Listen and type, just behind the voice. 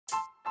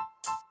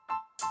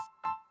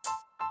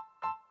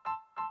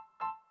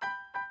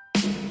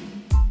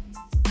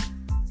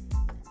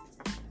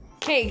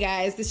Hey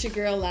guys, this your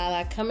girl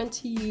Lala coming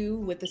to you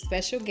with a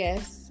special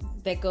guest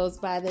that goes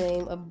by the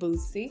name of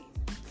Bossie.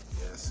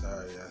 Yes,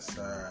 sir. Yes,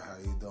 sir. How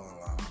you doing,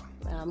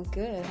 Lala? I'm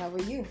good. How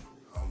are you?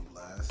 I'm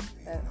blessed.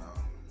 You know.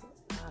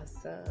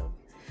 Awesome.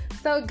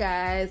 So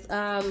guys,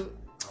 I'm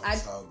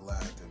so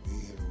glad to be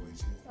here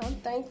with you. I'm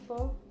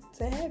thankful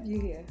to have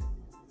you here.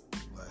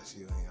 Bless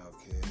you and your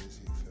kids.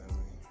 You feel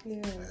me?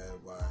 Yeah.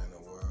 Everybody in the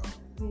world.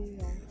 Yeah. You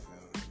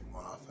feel me?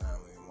 My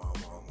family, my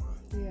mama.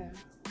 Yeah.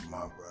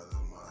 My brother,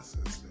 my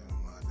sister,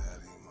 my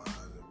daddy, my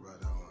other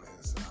brother on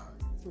his side.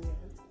 Yeah.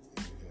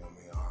 You feel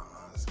me? Our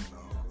aunts and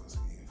uncles.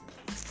 You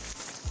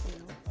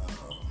feel me?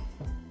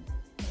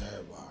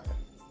 Everybody.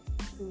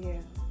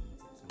 Yeah.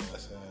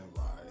 Bless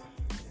everybody.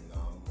 You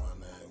know, my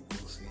name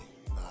Bossie.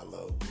 Not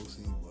Lil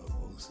Bossie, but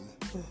Bossie.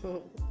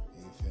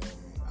 You feel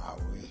me? I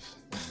wish.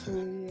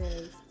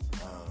 Yes.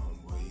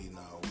 But you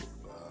know,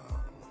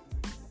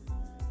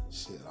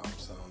 shit, I'm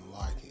something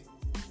like it.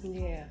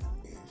 Yeah.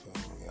 You feel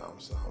me? I'm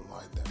something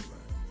like that,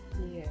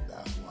 man. Yeah.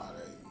 That's why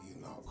they,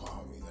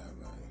 call me that,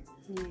 man.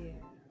 Yeah.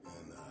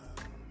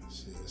 And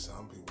shit,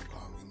 some people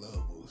call me Lil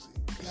Bossie.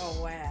 Oh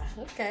wow.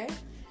 Okay.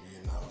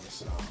 You know,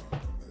 so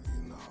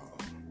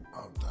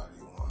I'm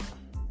 31,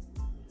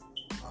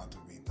 about to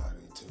be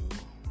 32.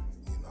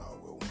 You know,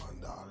 with one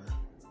daughter,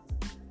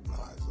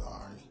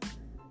 Zari,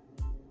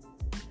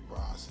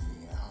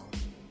 Bossie,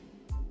 Allen.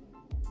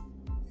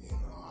 You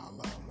know, I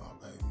love my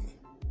baby.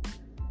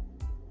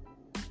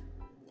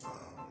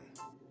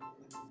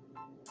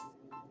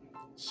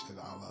 Shit,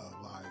 I love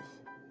life.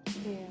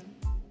 Yeah.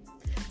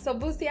 So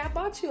Bossie, I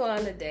brought you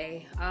on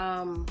today.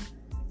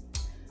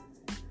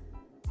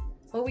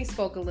 Well, we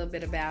spoke a little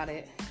bit about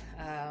it.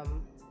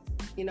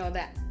 You know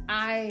that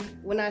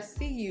when I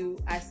see you,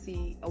 I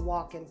see a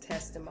walking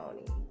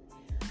testimony.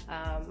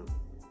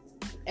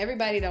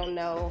 Everybody don't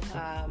know,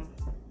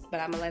 but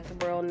I'm gonna let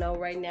the world know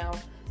right now.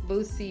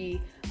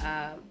 Bossie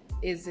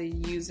is a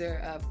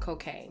user of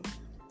cocaine,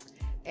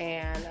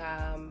 and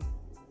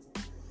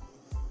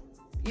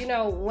you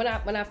know when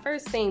I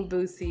first seen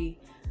Bossie,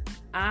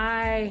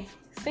 I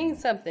seen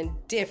something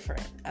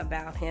different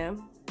about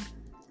him.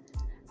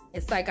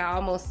 It's like I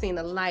almost seen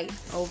a light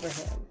over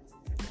him.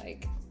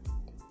 Like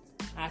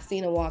I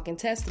seen a walking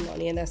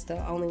testimony, and that's the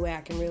only way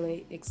I can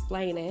really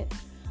explain it.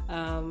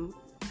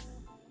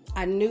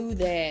 I knew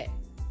that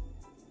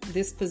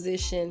this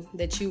position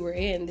that you were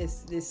in,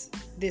 this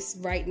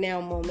right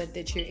now moment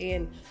that you're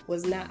in,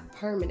 was not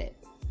permanent.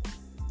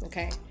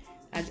 Okay,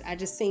 I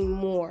just seen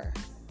more,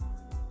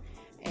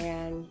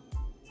 and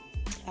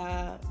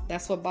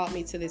that's what brought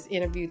me to this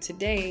interview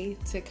today,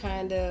 to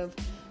kind of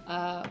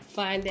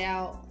find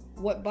out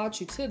what brought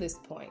you to this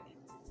point.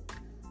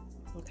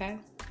 Okay,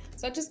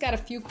 so I just got a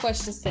few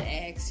questions to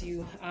ask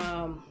you.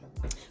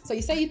 So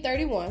you say you're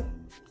 31.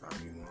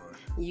 31.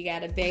 You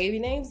got a baby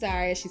named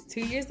Zaria. She's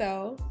 2 years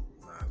old.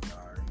 Not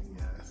Zari,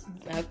 yes.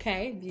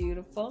 Okay,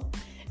 beautiful.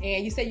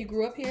 And you say you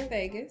grew up here in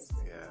Vegas.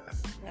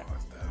 Yes,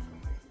 most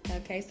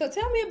definitely. Okay, so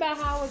tell me about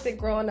how was it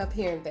growing up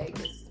here in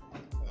Vegas?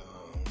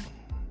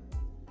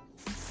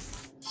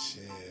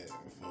 Shit,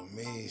 for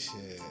me,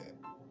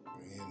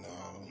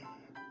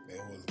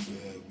 it was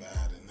good,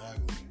 bad, and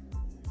ugly.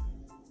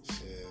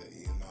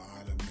 Shit,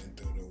 I'd have been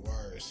through the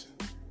worst.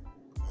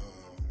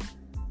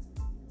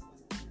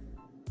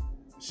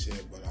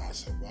 But I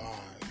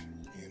survived.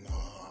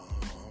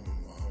 I'm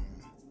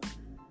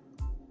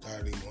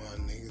 31,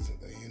 niggas,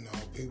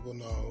 people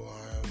know who I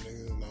am,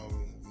 niggas know,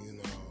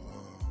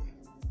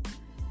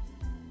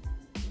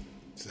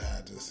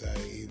 sad to say,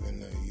 even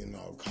the,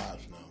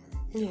 cops know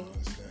me, you know what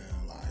I'm saying,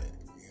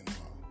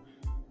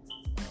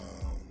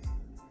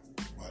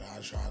 but I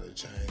try to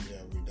change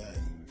every day,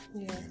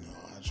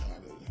 I try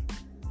to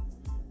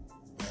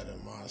better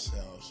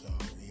myself, so, I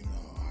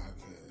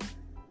could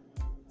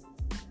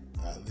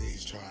at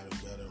least try to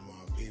better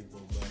my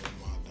people, better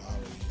my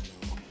daughter,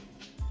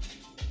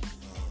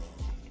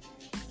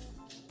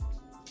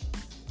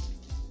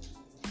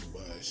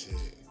 but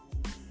shit,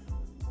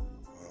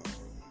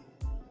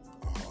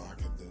 all I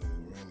can do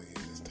really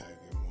is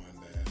take it one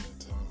day at a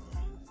time.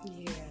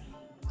 Yeah.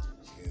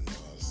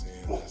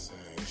 Seeing the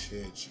same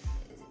shit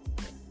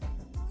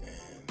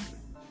and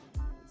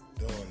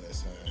doing the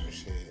same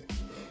shit,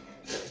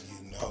 you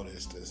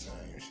notice the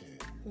same shit.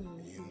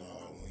 When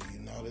you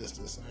notice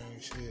the same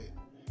shit,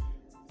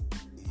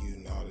 you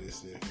notice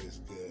if it's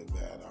good,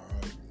 bad,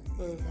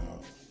 or ugly,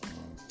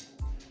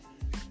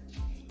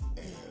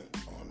 and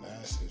on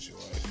that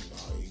situation,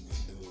 all you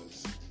can do is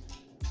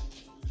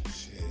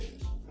shit,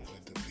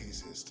 put the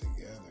pieces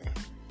together.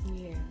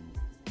 Yeah.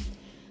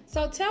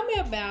 So tell me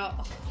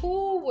about,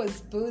 who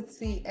was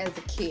Bossie as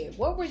a kid?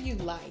 What were you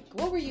like?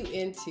 What were you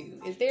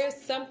into? Is there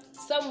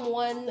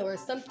someone or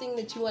something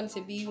that you wanted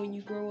to be when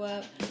you grew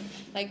up?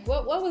 Like,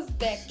 what was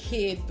that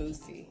kid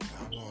Bossie?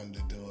 I wanted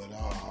to do it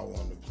all. I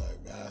wanted to play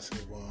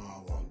basketball.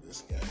 I wanted to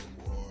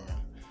skateboard.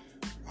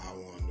 I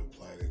wanted to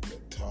play the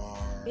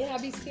guitar. Yeah, I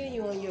be seeing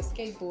you on your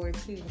skateboard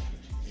too.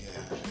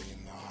 Yeah,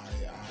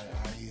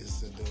 I used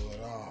to do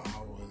it all.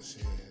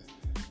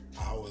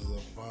 I was a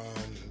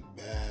fun,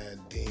 bad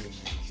demon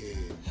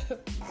kid.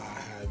 I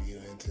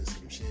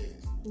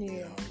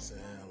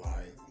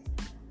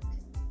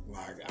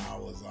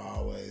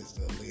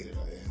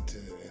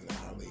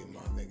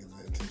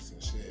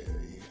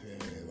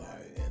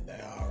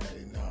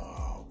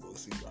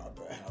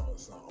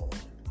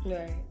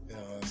Right. You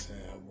know what I'm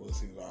saying?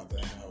 Bossie about to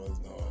have us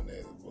doing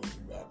this.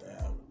 Bossie about to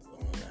have us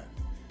doing that.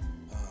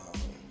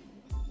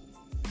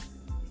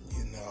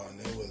 You know, and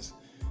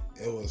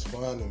it was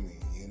fun to me.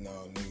 You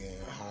know, nigga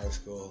in high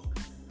school,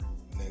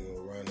 nigga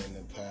running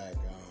the pack.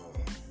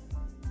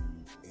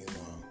 You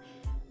know,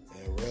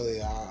 and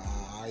really,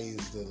 I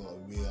used to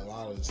be a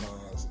lot of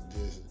times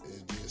it's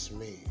just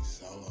me,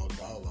 solo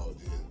dolo,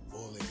 just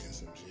bullying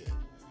some shit.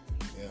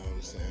 You know what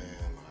I'm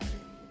saying?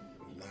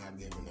 Like not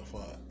giving a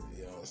fuck.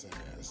 You know what I'm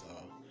saying? So,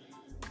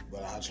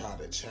 but I try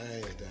to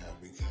change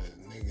that because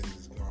niggas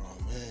is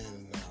grown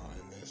men now,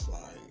 and it's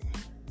like,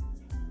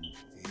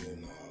 you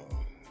know,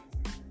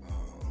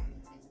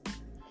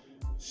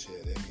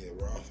 shit, it get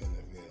rough in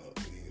the field.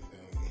 You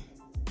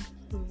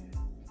feel me?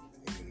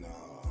 You know,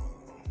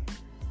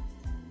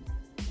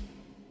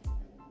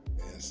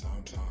 and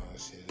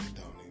sometimes shit, it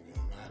don't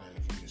even matter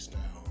if you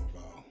stay on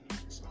go.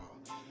 So,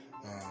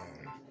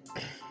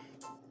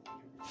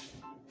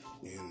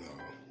 you know,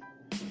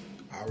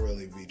 I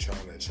really be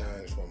trying to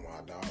change for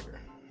my daughter.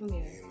 Yeah.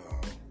 You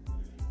know,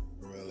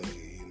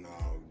 really, you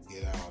know,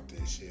 get out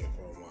this shit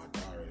for my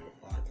daughter.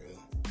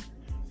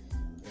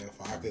 If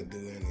I could do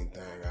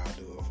anything, I'll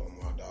do it for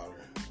my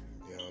daughter.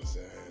 You know what I'm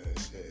saying?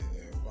 Shit,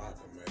 if I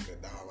could make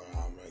 $1,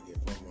 I'll make it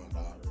for my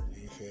daughter.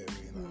 You feel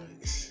me?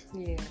 Like,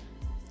 yeah.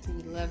 So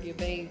you love your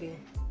baby.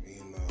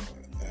 You know,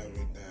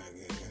 everything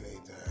and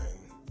anything.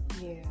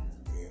 Yeah.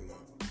 You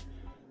know,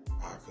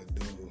 I could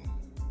do,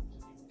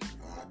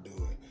 I'll do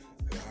it.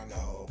 And I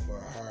know for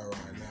her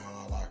right now,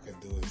 all I could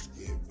do is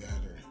get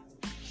better.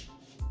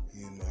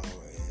 You know,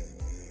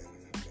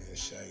 and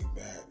shake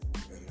back.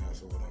 And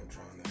that's what I'm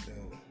trying to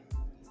do.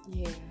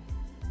 Yeah.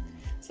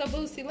 So,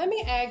 Bossie, let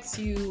me ask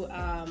you,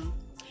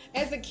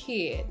 as a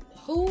kid,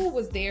 who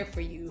was there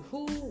for you?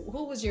 Who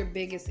was your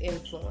biggest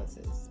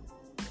influences?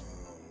 I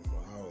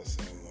would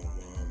say my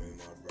mom and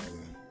my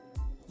brother.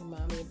 Your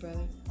mom and your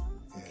brother?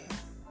 Yeah.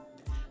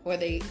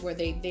 Were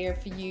they there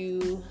for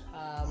you?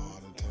 All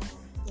the time.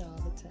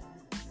 All the time.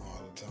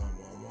 All the time.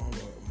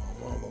 My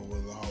mama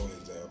was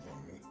always there for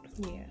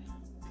me. Yeah.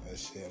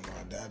 Shit,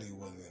 my daddy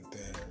wasn't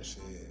there.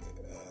 Shit,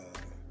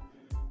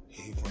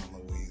 he from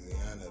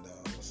Louisiana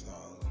though, so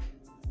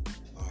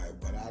alright.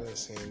 But I done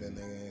seen the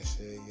nigga and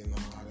shit. You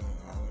know, I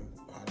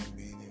done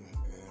beat him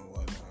and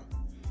whatnot.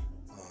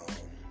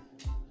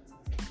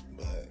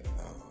 But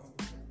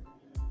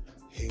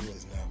he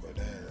was never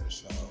there.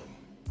 So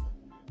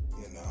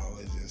you know,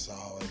 it's just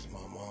always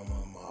my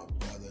mama,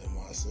 my brother, and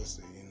my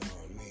sister. You know,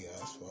 and me,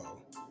 us four.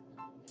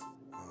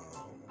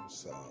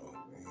 So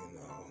you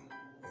know,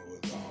 it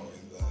was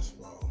always us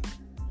four.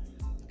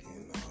 You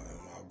know,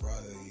 and my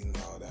brother, you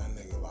know, that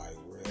nigga like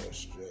real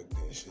strict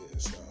and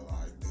shit. So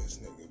like this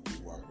nigga be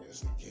working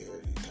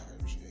security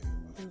type shit.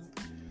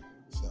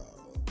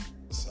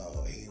 So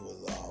he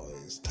was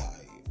always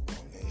tight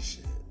on this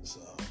shit.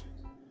 So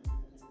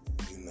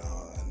you know,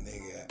 a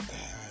nigga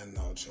had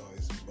no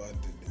choice but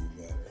to do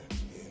better.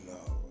 You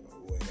know,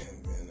 with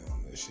him being on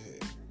the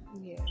shit.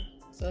 Yeah.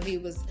 So he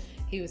was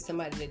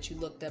somebody that you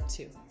looked up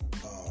to.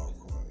 Oh, of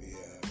course,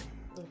 yeah.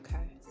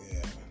 Okay.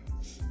 Yeah.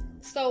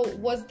 So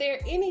was there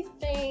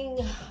anything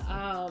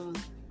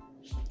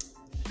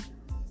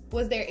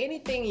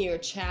in your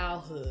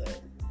childhood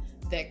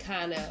that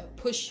kind of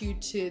pushed you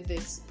to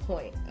this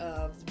point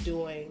of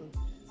doing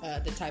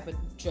the type of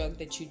drug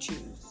that you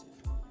choose?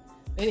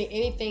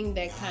 Anything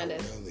that kind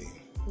of really.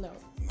 No.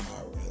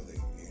 Not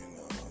really. You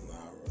know,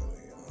 not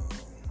really.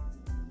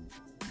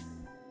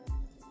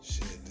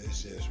 Shit,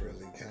 this just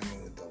really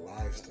came with the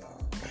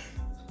lifestyle.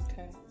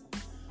 Okay.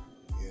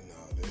 You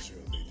know, this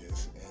really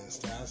just,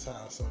 and that's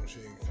how some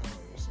shit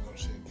comes. Some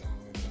shit come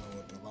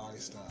with the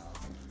lifestyle.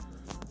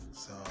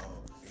 So,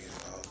 you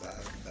know,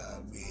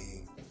 that'd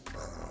be,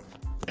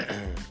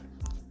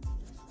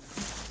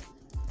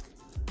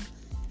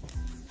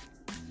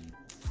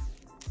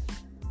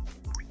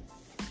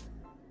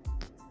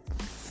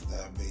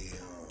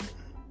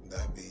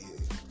 that'd be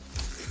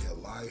your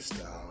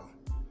lifestyle,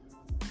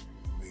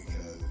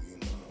 because, you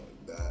know,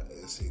 that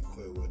is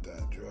equipped with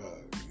that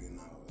drug. You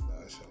know,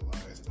 that's your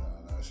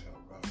lifestyle, that's your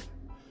brother.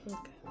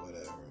 Okay.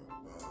 Whatever.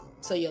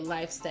 So your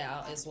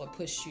lifestyle is what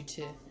pushed you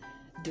to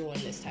doing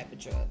this type of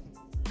drug.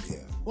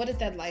 Yeah. What did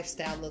that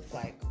lifestyle look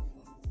like?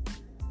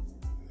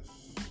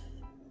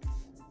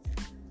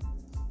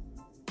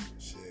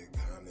 Shit,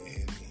 kinda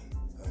hitty.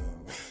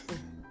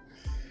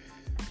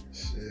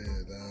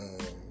 Shit.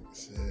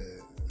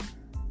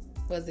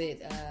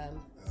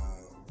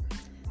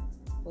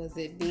 Was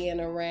it being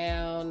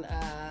around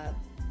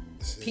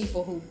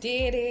people who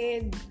did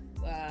it?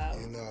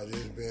 You know,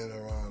 just being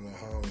around the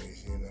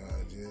homies. You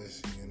know,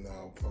 just, you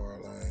know,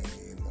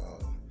 parlaying. You know,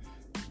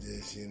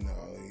 just, you know,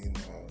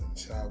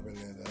 chopping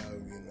it up.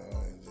 You know,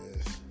 and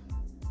just,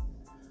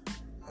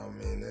 I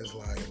mean, it's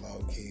like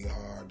low key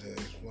hard to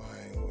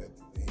explain with,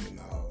 you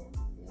know,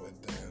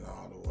 within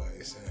all the way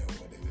saying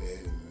what it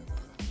is.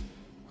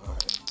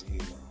 And you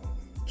know,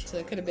 So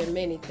it could have been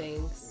many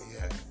things.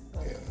 Yeah,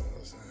 you know what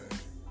I'm saying.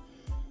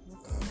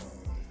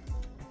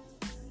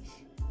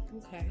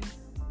 Okay.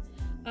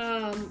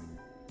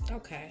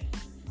 Okay.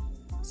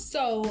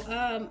 So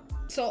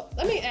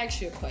let me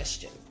ask you a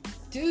question.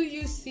 Do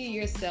you see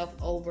yourself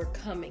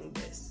overcoming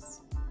this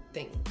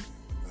thing?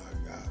 I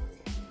got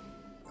it.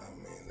 I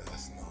mean,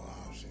 that's no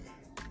option.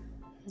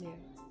 Yeah.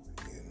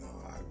 You know,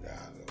 I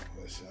got it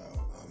for sure.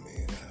 I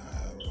mean,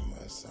 however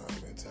much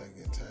time it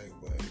take,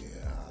 but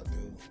yeah, I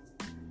do.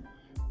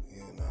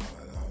 You know,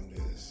 and I'm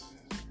just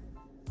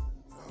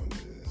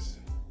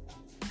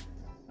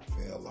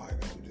feel like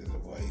I'm just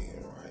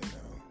waiting right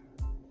now.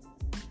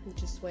 I'm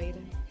just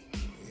waiting.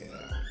 Yeah,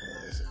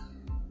 because,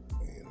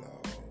 you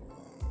know,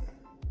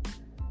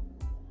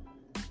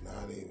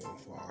 not even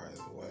far as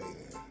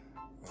waiting.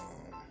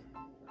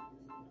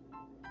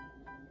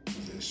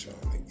 Just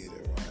trying to get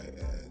it right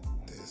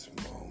at this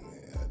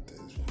moment, at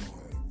this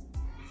point.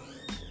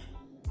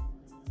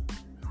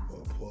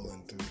 But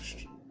pulling through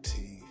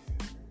teeth.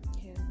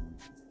 Yeah.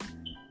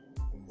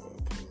 But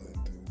pulling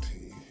through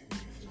teeth,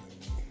 you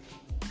feel me?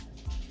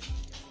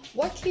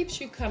 What keeps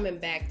you coming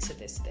back to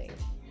this thing,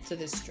 to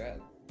this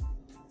drug?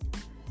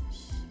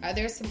 Are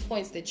there some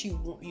points that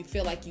you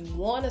feel like you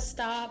want to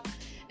stop,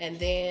 and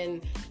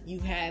then you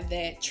have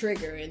that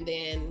trigger, and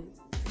then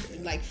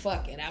you're like,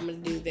 fuck it, I'm gonna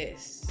do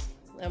this.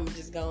 I'm gonna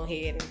just go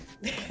ahead and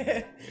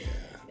Yeah,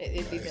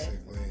 it be done.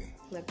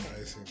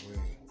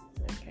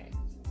 Okay.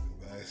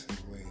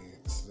 Basically,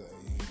 so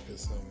you could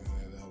sum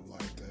it up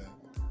like that.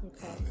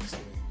 Okay. Honestly,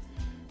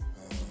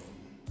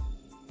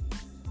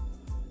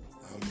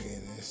 I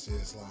mean, it's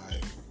just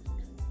like,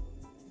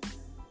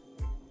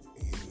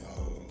 you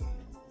know,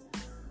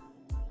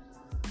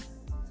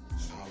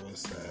 I would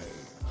say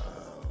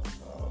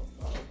a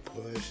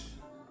push.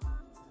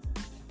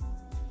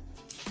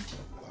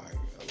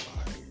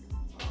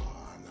 I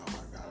know I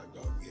gotta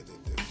go get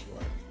it this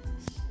way.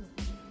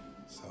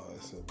 So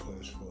it's a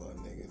push for a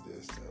nigga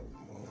just to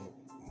move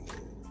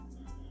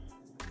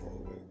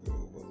and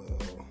groove a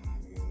little,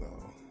 you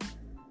know,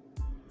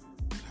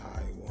 how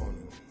he want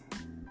it.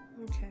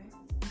 Okay.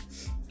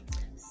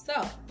 So,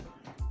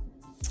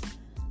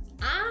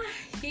 I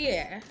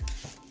hear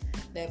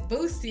that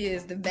Bossie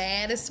is the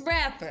baddest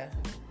rapper.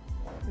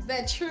 Is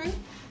that true?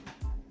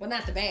 Well,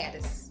 not the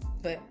baddest,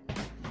 but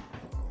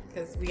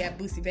because we got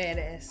Bossie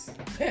badass.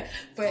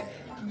 But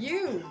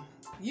you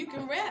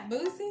can rap,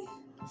 Bossie.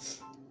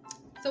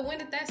 So when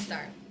did that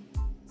start?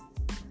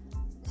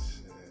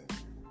 Shit,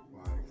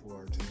 like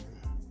 14.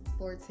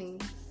 14.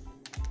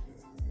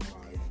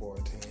 Like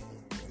 14.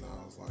 When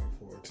I was like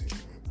 14,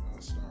 I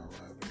started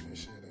rapping and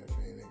shit in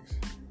Phoenix.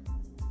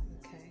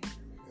 Okay.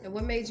 And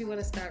what made you want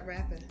to start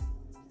rapping?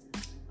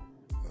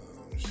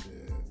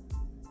 Shit,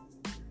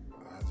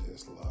 I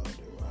just love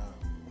to rap.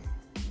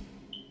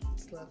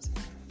 Just love to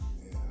rap.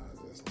 Yeah,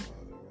 I just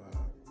love to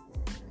rap.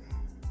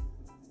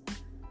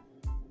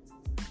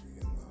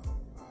 You know,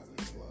 I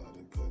just love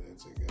to put it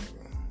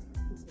together.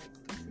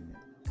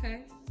 Okay.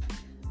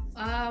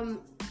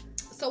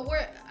 So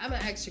I'm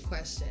gonna ask you a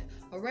question.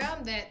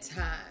 Around that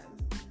time,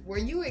 were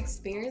you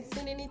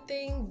experiencing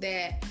anything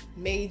that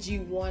made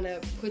you want to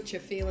put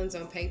your feelings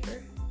on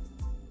paper?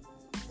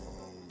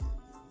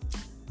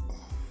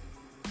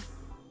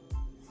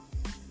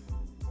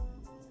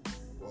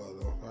 Well,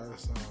 the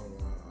first time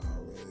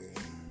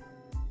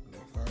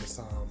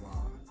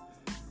I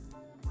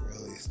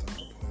really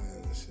started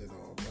putting the shit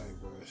on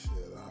paper and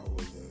shit, I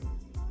was in,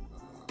 I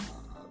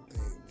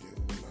think,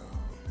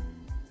 juvenile,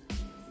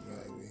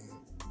 maybe,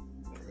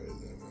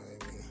 prison,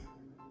 maybe.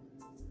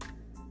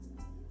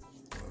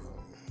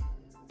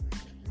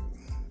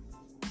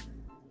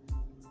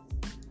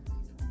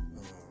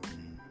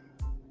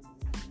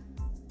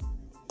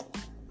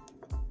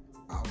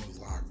 I was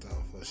locked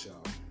up for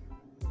sure.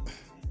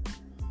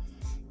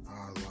 I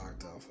was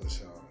locked up for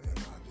sure, and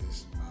I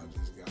just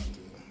got to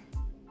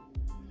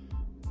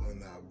win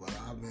that. But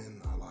I've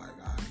been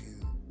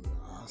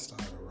I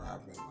started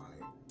rapping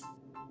like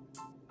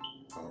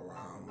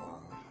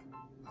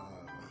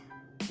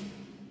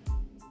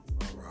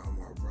around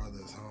my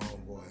brother's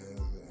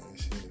homeboys and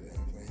shit in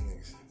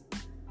Phoenix.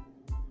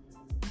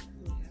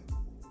 Yeah.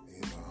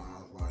 You know, I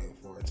was like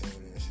 14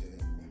 and shit.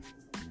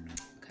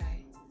 Okay.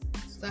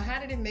 So how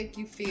did it make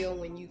you feel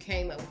when you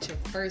came up with your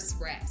first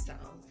rap song?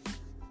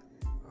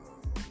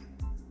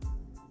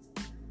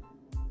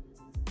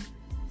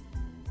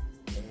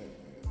 It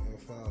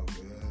felt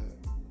good.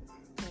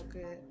 Felt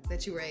good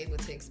that you were able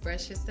to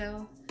express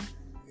yourself.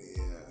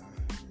 Yeah.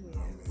 I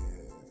mean,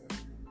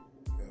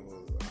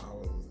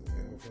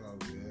 it felt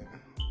good.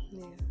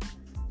 Yeah.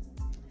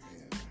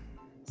 Yeah.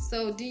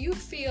 So do you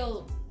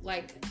feel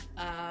like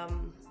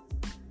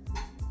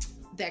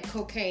that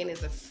cocaine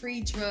is a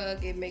free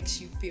drug? It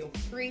makes you feel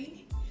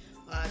free?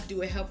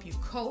 Do it help you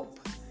cope?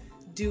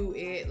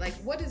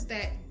 What does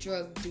that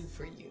drug do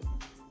for you?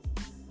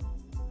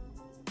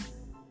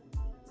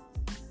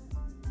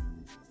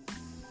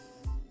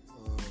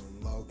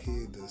 Low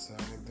key, the same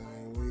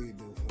thing we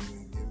do for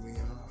me. Get me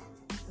high.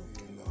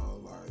 You know,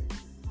 like,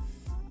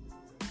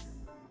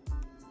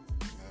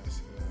 that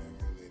shit ain't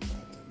really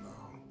nothing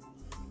now.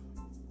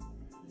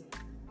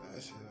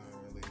 That shit ain't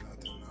really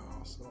nothing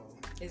now, so.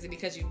 Is it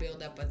because you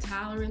build up a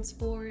tolerance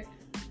for it?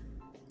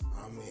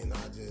 I mean,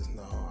 I just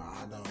know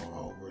I don't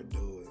overdo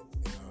it.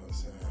 You know what I'm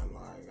saying?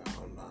 Like,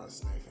 I'm not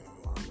sniffing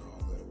my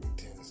nose every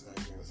 10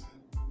 seconds.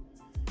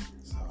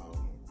 So,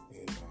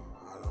 you know,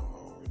 I don't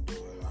overdo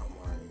it. I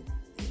might,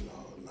 you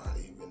know, not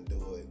even do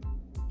it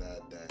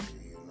that day,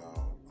 you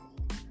know.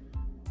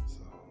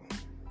 So.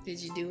 Did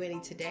you do any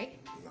today?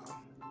 No.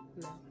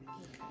 No.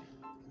 Okay.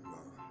 No.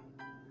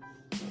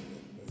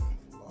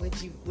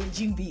 Would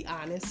you be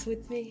honest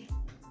with me?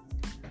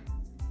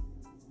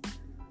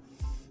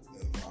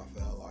 If I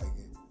felt like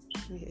it.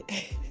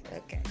 Yeah.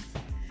 Okay.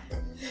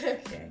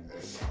 Okay.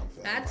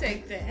 I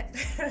take that.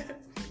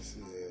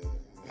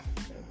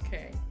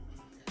 Okay.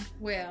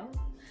 Well,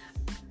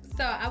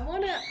 so I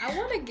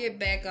wanna get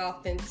back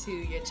off into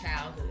your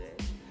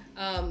childhood.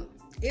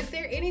 Is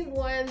there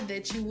anyone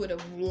that you would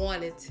have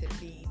wanted to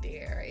be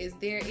there? Is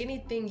there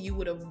anything you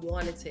would have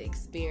wanted to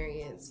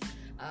experience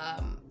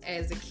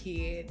as a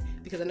kid?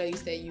 Because I know you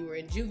said you were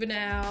in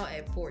juvenile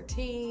at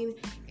 14,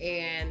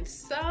 and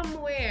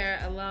somewhere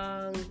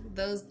along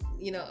those,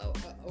 you know,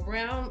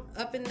 around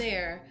up in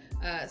there,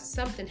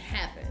 something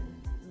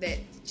happened that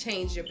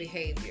changed your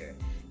behavior.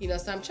 You know,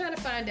 so I'm trying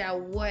to find out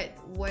what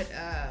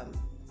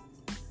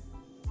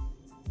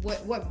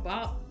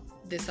brought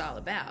this all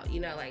about.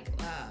 You know, like.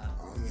 I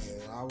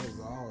mean, I was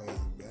always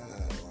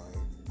bad. Like.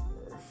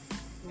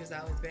 It was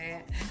always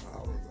bad. I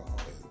was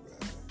always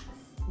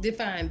bad.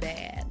 Define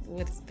bad.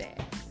 What's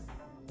bad?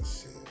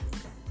 Shit.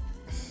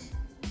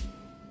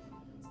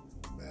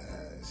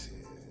 Bad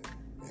shit.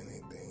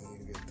 Anything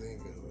you could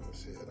think of.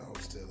 Shit.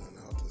 I'm stealing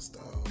out the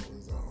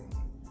stores.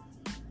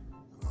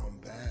 I'm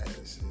bad.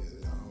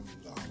 Shit. I'm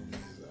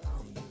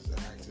just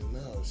acting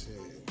up.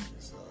 Shit.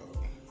 So.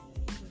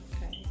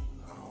 Okay.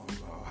 I don't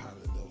know how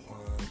to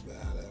define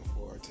bad at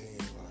 14.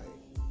 Like,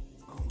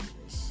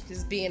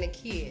 Just being a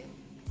kid.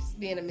 Just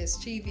being a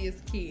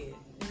mischievous kid.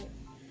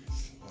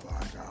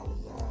 like I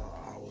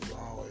was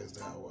always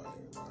that way.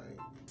 Like,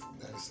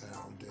 that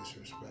sound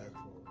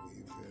disrespectful.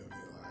 You feel me?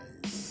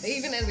 Like,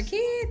 Even as a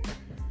kid?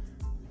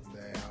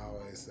 they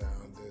always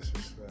sound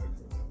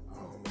disrespectful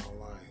all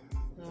my life.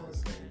 Oh, They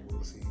say,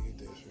 Bossie, you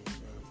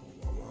disrespectful.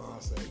 My mom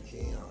say,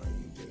 Keon,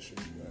 you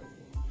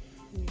disrespectful.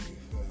 You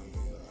feel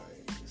me?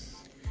 Like,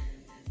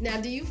 Now,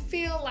 do you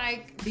feel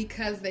like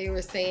because they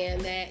were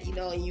saying that, you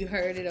know, and you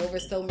heard it over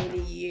so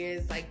many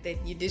years, like that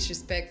you're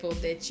disrespectful,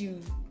 that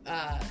you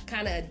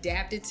kind of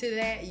adapted to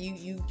that?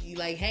 You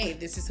like, hey,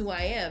 this is who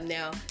I am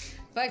now.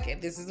 Fuck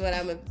it, this is what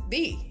I'm gonna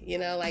be. You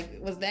know, like,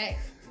 was that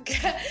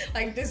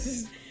like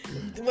was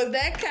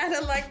that kind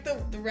of like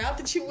the route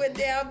that you went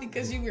down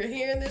because you were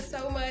hearing this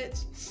so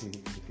much?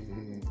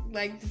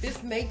 Like, did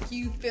this make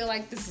you feel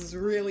like this is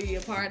really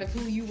a part of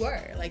who you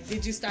were? Like,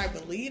 did you start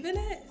believing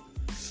it?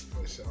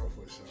 for sure.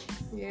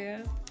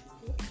 Yeah.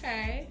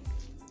 Okay.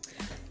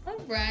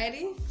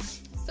 Alrighty.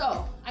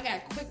 So, I got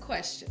a quick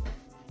question.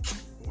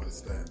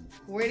 What's that?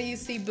 Where do you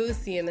see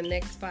Bossie in the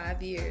next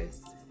 5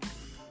 years?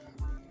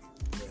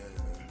 Man,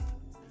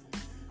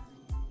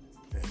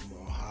 in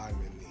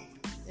Mahogany.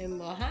 In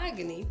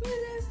Mahogany?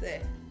 Where is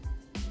that?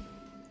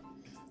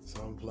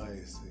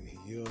 Someplace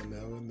you'll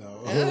never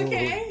know.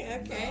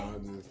 Okay. No,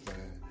 I'm just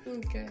playing.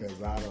 Okay.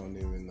 Because I don't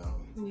even know.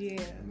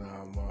 Yeah.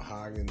 Nah,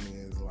 Mahogany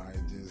is like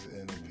just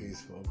in a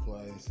peaceful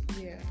place.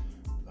 Yeah.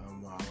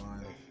 My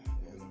life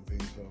in a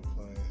peaceful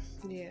place.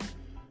 Yeah.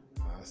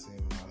 I see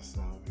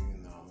myself, you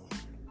know,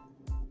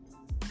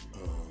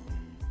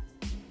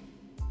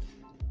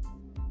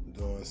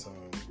 doing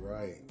something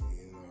great.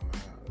 You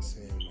know,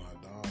 seeing my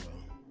daughter.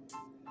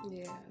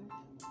 Yeah.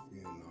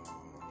 You know,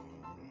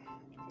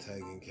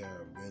 taking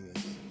care of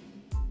business.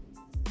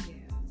 Yeah.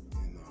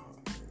 You know,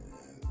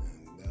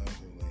 and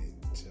definitely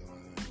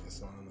chilling in the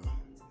sauna.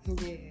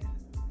 Yeah.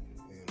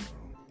 You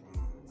know.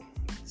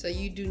 So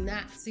you do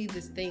not see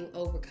this thing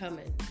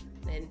overcoming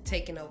and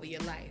taking over your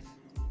life?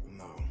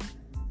 No.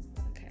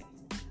 Okay.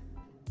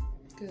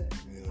 Good.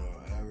 You know,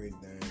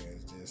 everything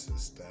is just a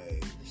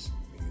stage.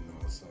 You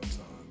know,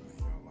 sometimes in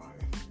your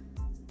life,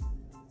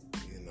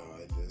 you know,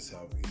 it just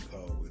helps you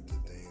cope with the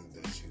things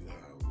that you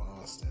have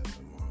lost at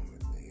the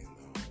moment. You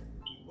know,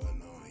 but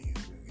knowing you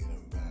can get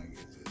them back,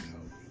 it just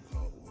helps you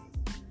cope with.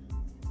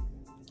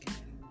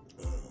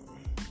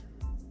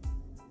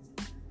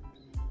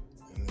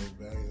 And it's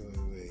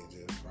basically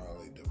just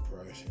probably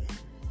depression.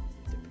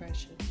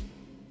 Depression.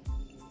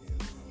 You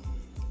know,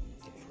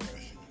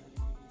 depression.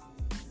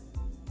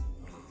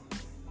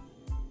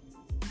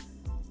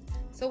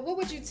 So what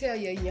would you tell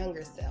your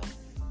younger self?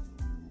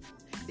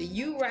 The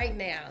you right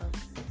now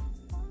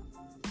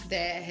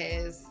that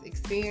has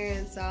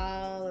experienced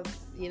all of,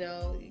 you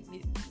know,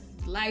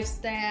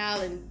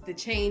 lifestyle and the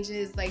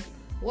changes, like,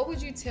 what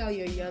would you tell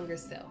your younger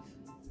self?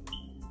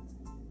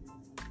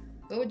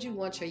 What would you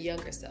want your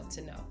younger self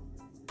to know?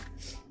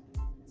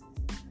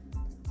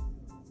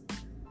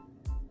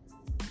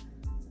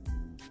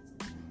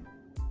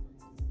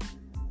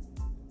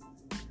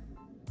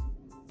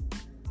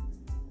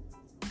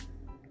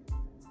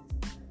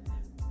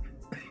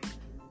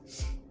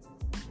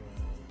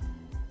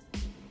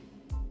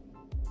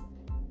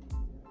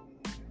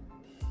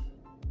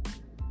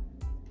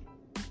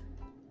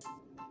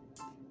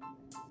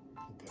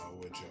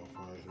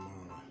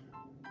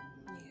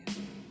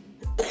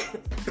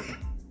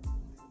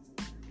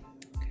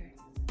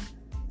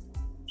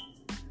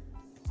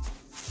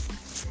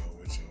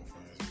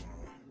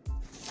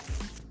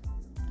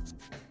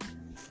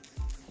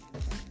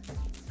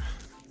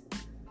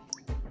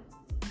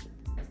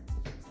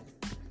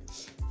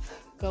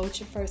 Go with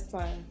your first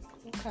line.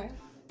 Okay.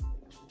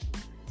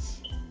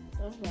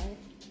 All right.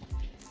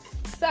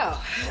 So,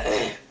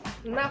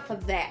 enough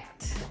of that.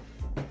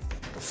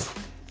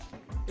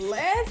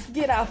 Let's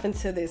get off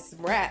into this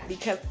rap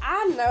because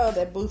I know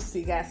that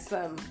Bossie got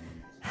something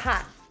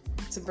hot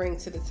to bring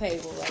to the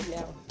table right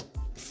now.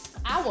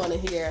 I want to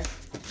hear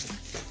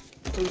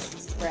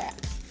Bossie's rap.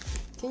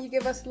 Can you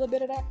give us a little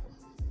bit of that?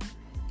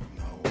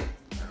 No,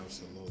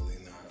 absolutely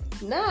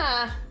not.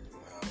 Nah. No,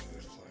 I'm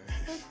just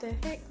playing. What the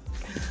heck?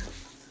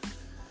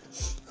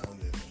 I'm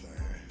just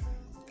playing.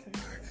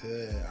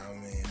 Okay.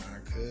 I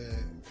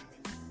could.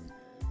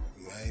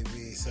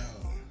 Maybe so.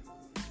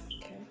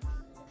 Okay.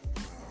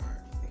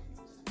 Alright.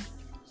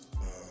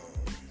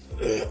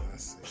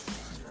 Let's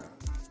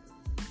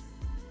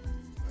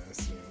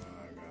see what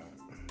I got.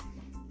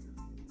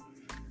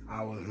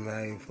 I was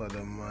made for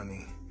the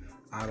money.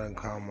 I done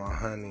caught my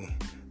honey.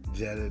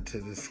 Jetted to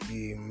the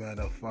ski, met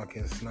a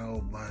fucking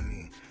snow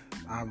bunny.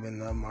 I've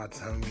been up my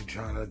tummy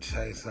trying to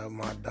chase up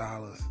my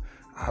dollars.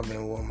 I've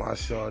been with my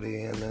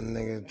shorty and the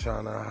nigga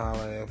trying to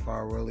holler. If I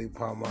really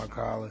pop my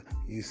collar,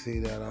 you see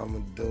that I'ma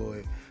do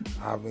it.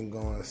 I've been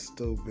going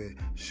stupid,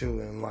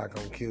 shooting like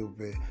I'm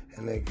Cupid.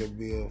 And it could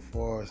be a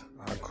force.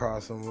 I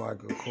cross them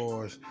like a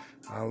course.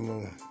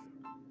 That's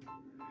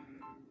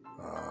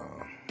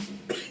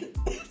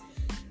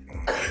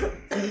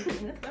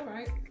all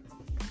right.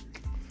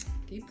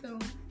 Keep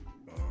going.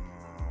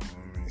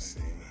 Let me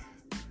see.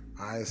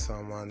 Ice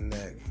on my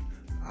neck.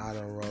 I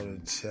done wrote a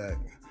check.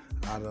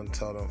 I done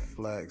told them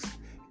flex.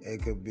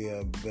 It could be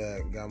a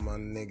bet. Got my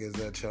niggas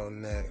at your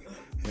neck.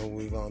 And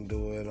we gon'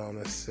 do it on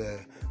the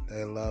set.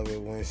 They love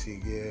it when she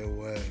get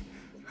wet.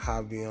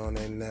 I be on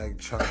their neck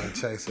trying to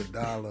chase a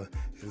dollar.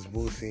 It's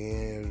Bossie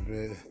ends,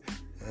 bitch.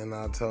 And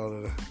I told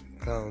her to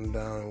come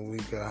down and we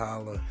could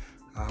holler.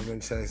 I've been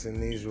chasing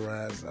these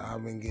rats.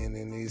 I've been getting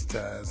in these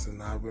tats.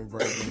 And I've been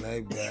breaking they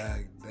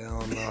back. They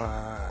don't know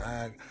how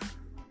I act.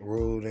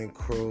 Rude and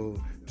crude.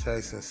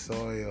 Chasing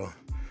soil.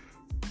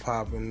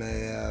 Popping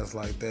their ass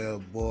like they'll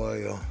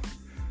boil.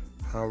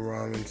 I'm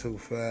running too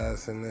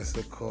fast and it's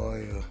a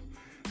coil.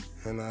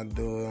 And I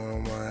do it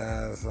on my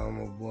ass,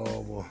 I'm a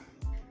bubble.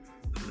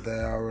 They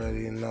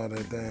already know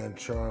that they're in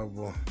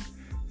trouble.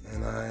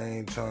 And I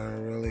ain't trying to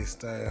really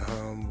stay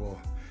humble.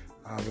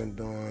 I've been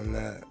doing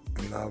that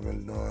and I've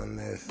been doing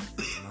this.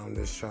 And I'm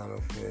just trying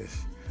to fish.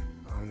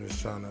 I'm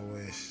just trying to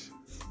wish.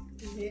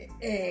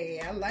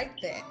 Hey, I like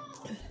that.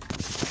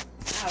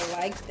 I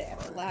like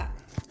that a lot.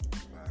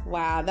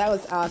 Wow, that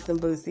was awesome,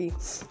 Bossie.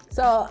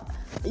 So,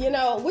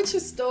 with your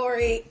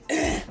story,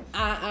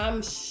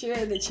 I'm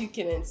sure that you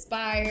can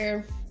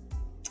inspire.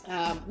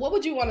 What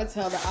would you want to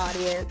tell the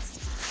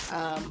audience?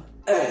 I'm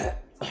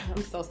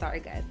so sorry,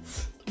 guys.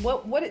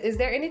 What is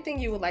there anything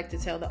you would like to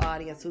tell the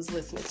audience who's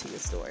listening to your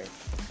story?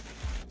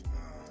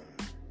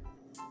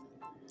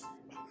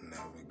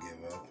 Never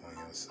give up on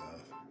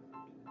yourself.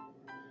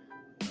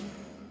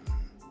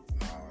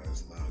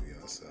 Always love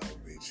yourself.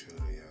 Be true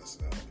to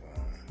yourself.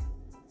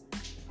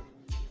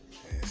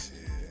 And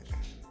shit.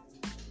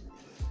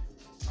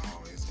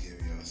 Always give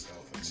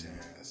yourself a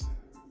chance.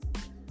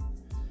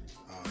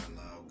 I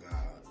love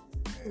God.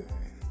 And,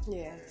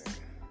 Yes.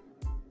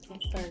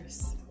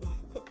 First.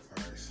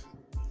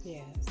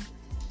 Yes.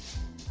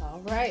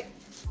 All right.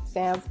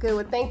 Sounds good.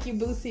 Well, thank you,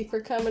 Bossie, for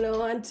coming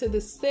on to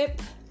the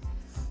Sip.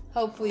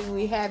 Hopefully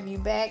we have you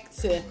back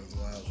to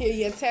hear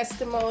your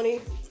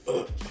testimony.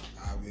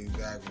 I'll be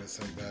back with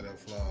some better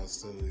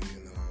flaws too,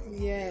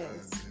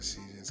 Yes.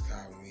 She just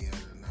caught me at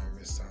a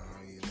nervous time,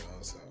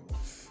 so.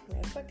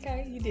 That's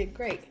okay. You did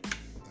great.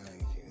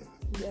 Thank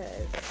you.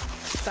 Yes.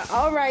 So,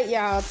 all right,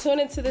 y'all. Tune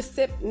into the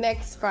Sip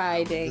next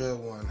Friday.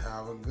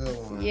 Have a good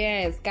one.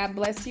 Yes. God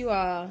bless you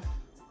all.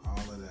 All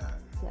of that.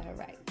 All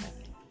right.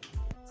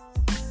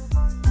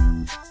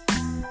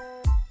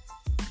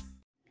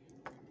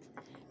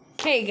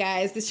 Hey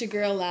guys, this is your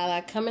girl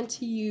Lala coming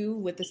to you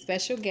with a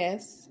special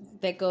guest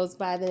that goes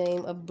by the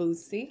name of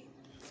Bossie.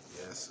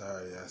 Yes,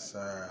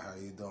 sir. How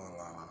you doing,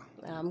 Lala?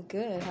 I'm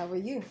good. How are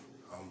you?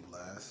 I'm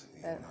blessed,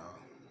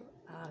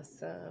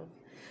 Awesome.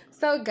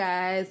 So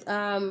guys,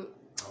 I'm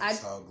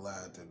so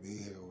glad to be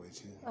here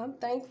with you. I'm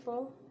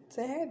thankful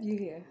to have you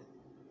here.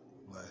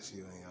 Bless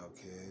you and your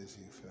kids,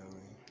 you feel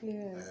me?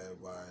 Yeah.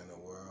 Everybody in the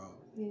world.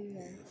 Yeah.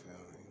 You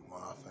feel me?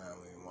 My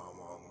family, my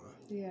mama.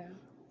 Yeah.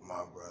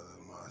 My brother,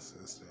 my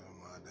sister,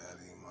 my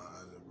daddy, my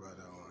other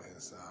brother on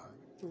his side.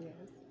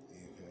 Yes.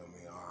 You feel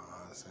me?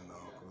 Our aunts and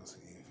uncles,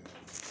 you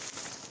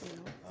feel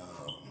me?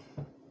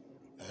 Yeah.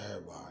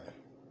 Everybody.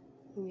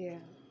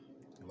 Yeah.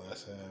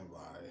 Bless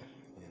everybody.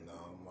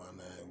 My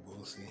name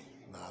Bossie.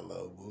 Not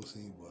Lil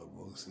Bossie, but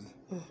Bossie.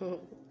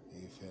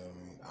 You feel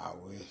me? I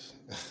wish.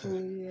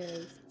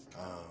 Yes.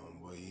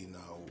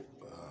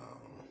 But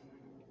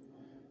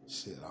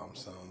shit, I'm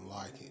something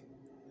like it.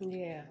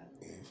 Yeah.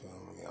 You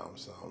feel me? I'm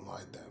something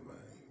like that,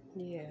 man.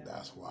 Yeah.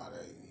 That's why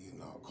they,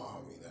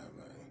 call me that,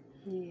 man.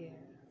 Yeah.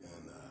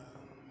 And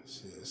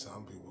shit,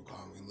 some people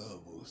call me Lil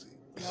Bossie.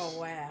 Oh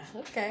wow.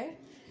 Okay.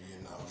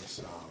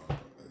 So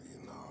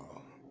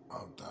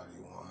I'm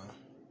 31.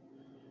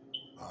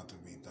 about to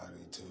be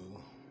 32,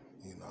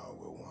 you know,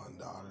 with one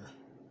daughter,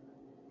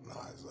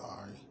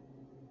 Zari,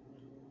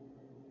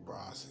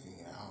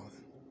 Bossie,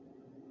 Allen.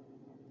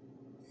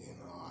 You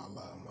know, I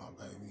love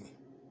my baby.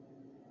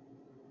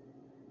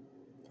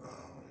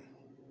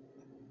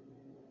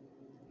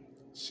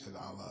 Shit,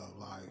 I love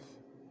life.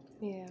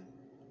 Yeah.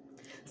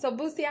 So,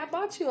 Boosie, I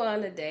brought you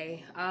on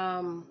today.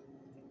 Well,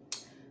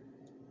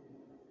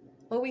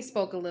 we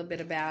spoke a little bit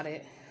about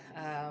it.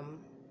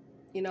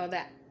 You know,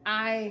 that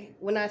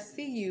when I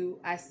see you,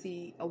 I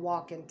see a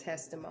walking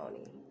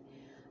testimony.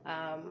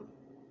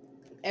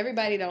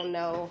 Everybody don't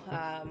know,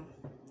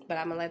 but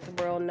I'm going to let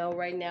the world know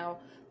right now.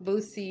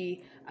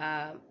 Boosie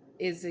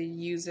is a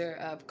user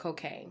of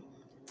cocaine.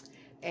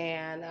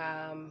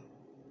 And,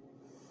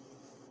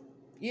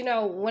 you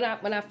know, when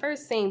I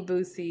first seen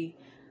Boosie,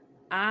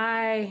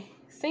 I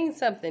seen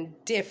something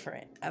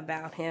different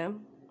about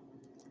him.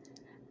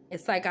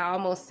 It's like I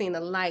almost seen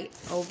a light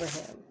over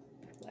him.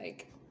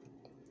 Like,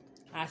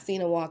 I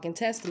seen a walking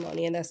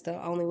testimony, and that's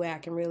the only way I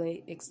can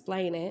really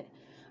explain it.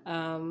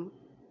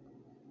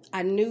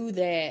 I knew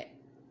that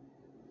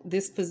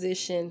this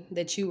position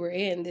that you were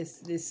in,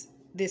 this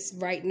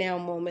right now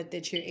moment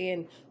that you're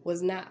in,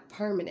 was not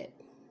permanent.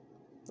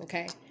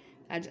 Okay?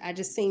 I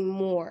just seen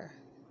more.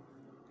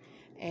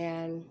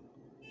 And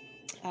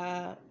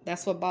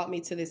that's what brought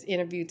me to this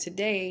interview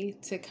today,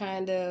 to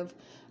kind of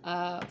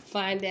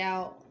find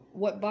out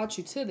what brought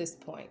you to this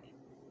point.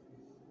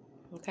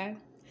 Okay?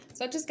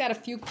 So I just got a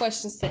few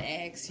questions to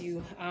ask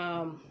you.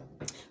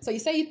 So you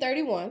say you're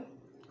 31.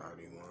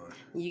 31.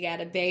 You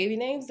got a baby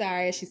named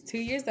Zaria. She's 2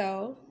 years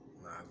old.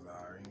 Not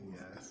Zari,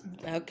 yes.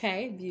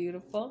 Okay,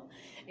 beautiful.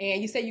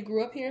 And you say you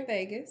grew up here in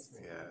Vegas.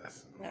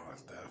 Yes,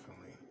 most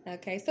definitely.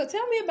 Okay, so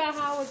tell me about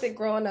how was it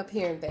growing up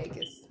here in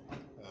Vegas?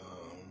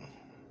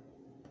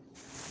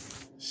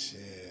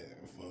 Shit,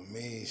 for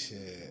me,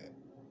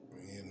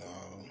 you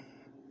know,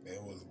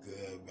 it was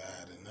good,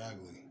 bad, and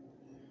ugly.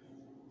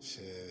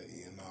 Shit,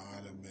 you know,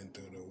 I'd have been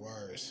through the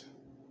worst.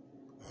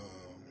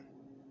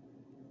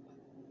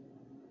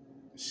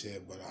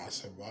 Shit, but I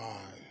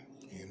survived.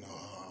 You know,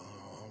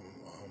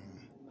 I'm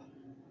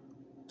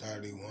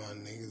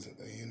 31. Niggas,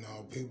 you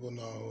know, people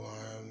know who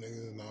I am.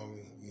 Niggas know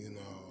me. You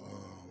know,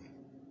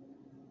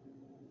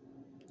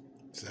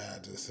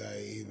 sad to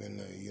say, even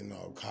the, you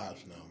know,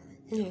 cops know me.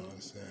 You know what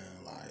I'm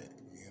saying? Like,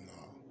 you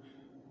know,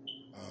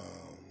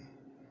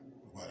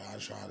 but I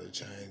try to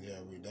change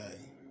every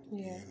day.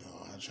 Yeah. You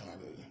know, I try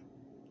to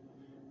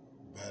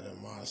better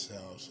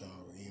myself so,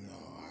 you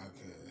know, I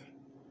could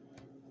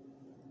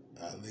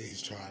at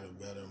least try to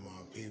better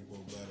my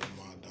people, better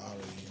my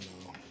daughter, you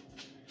know.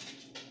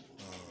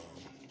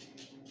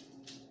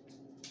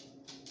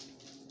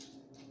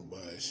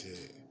 But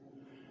shit,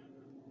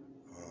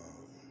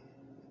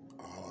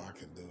 all I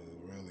could do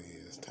really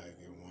is take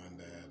it one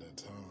day at a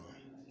time.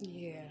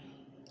 Yeah.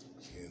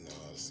 You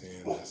know,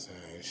 seeing the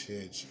same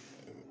shit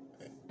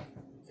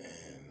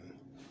and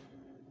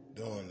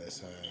doing the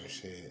same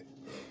shit,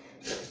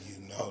 you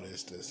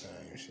notice the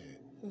same shit.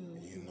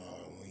 Mm-hmm. You know,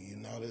 when you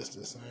notice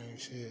the same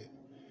shit,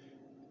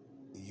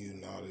 you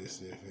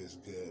notice if it's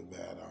good,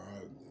 bad, or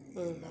ugly,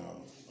 you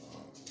know.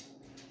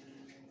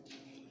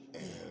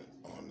 And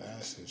on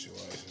that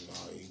situation,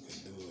 all you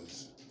can do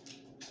is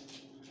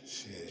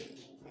shit,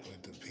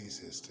 put the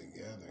pieces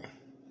together.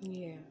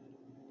 Yeah.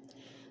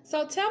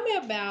 So tell me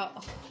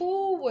about,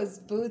 who was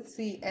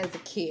Boosie as a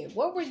kid?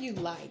 What were you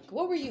like?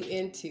 What were you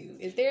into?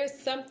 Is there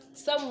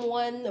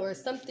someone or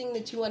something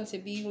that you wanted to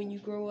be when you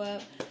grew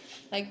up?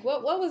 Like,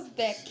 what was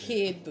that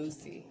kid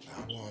Boosie?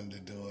 I wanted to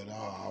do it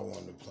all. I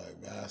wanted to play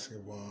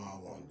basketball. I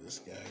wanted to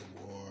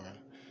skateboard.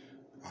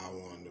 I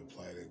wanted to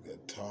play the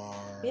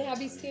guitar. Yeah, I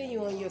be seeing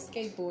you on your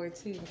skateboard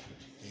too.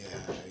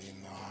 Yeah, you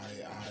know,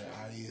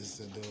 I used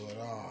to do it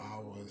all.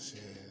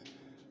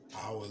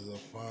 I was a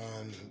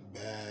fun,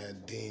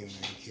 bad demon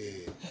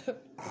kid.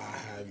 I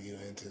have you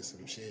into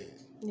some shit.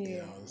 Yeah. You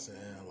know what I'm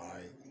saying?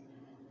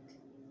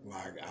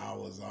 Like I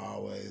was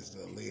always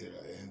the leader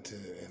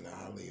and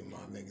I lead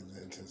my niggas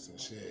into some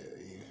shit.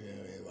 You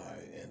feel me?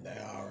 Like, and they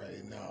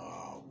already know,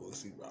 oh,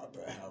 Boosie about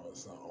to have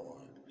us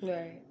on.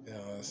 Right. You know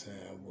what I'm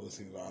saying?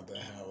 Boosie about to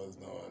have us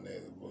doing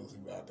this.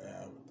 Boosie about to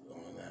have us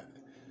doing that.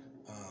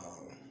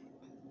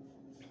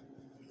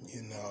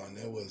 You know, and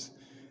it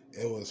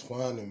was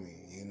fun to me.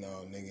 You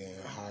know, nigga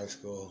in high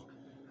school,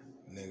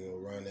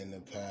 nigga running the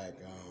pack.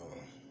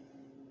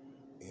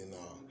 You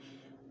know,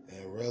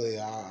 and really,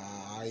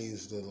 I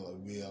used to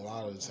be a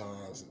lot of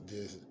times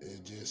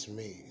just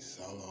me,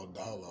 solo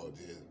dolo,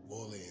 just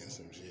bullying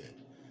some shit.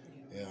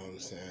 You know what I'm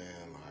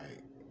saying?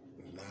 Like,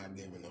 not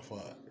giving a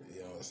fuck.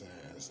 You know what I'm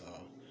saying?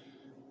 So,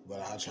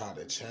 but I try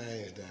to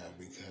change that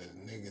because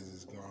niggas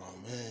is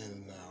grown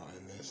men now,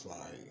 and it's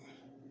like,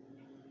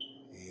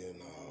 you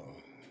know,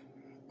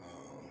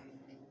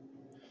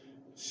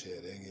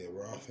 shit, they get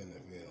rough in the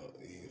field.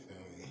 You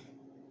feel me?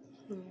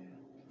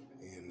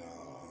 Yeah. You know,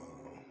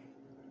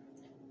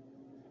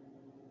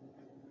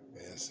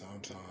 and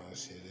sometimes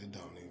shit, it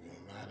don't even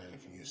matter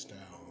if you stay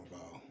on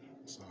go.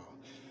 So,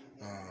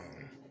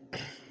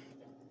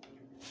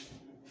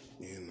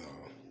 you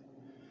know,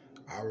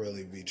 I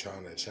really be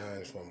trying to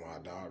change for my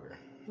daughter.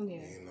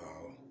 Yeah. You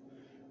know,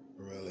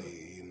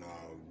 really, you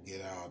know,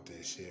 get out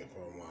this shit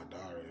for my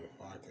daughter.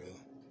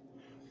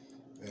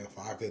 If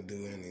I could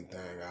do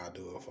anything, I'd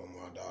do it for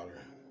my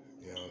daughter.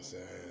 You know what I'm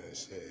saying?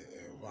 Shit,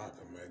 if I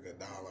could make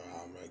 $1,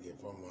 I'll make it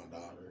for my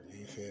daughter.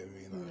 You feel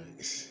me?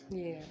 Like,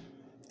 yeah.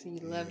 So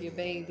you love your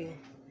baby.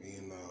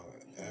 You know,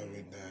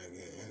 everything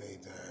and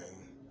anything.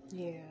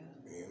 Yeah.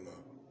 You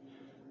know,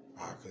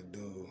 I could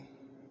do,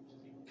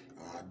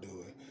 I do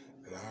it.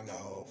 And I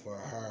know for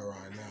her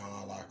right now,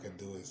 all I could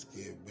do is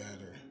get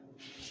better.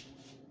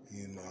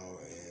 You know,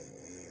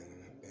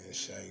 and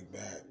shake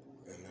back,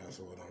 and that's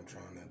what I'm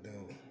trying to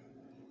do.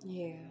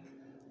 Yeah.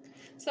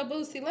 So,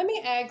 Bossie, let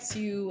me ask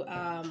you,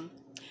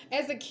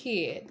 as a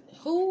kid,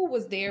 who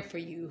was there for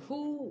you?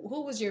 Who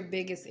was your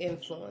biggest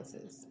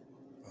influences?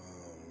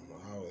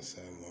 I would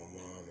say my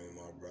mom and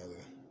my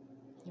brother.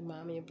 Your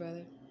mom and your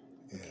brother?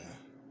 Yeah.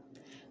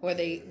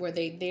 Okay. Were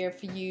they there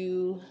for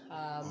you?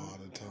 All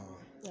the time.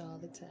 All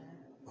the time.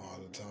 All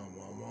the time.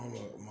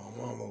 My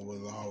mama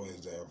was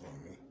always there for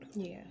me.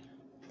 Yeah.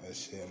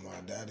 Shit,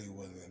 my daddy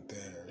wasn't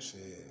there.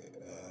 Shit,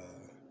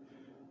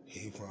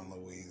 he from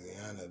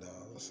Louisiana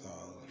though, so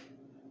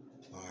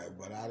like,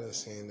 but I done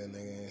seen the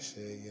nigga and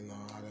shit. You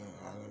know,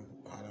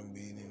 I done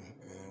beat him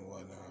and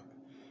whatnot.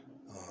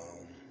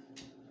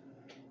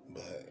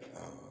 But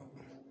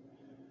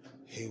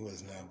he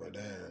was never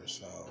there,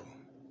 so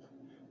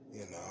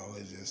you know,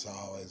 it was just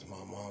always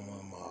my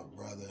mama, my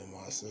brother, and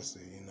my sister.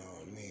 You know,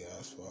 and me,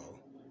 us four.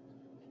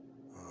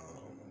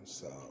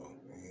 So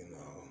you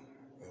know,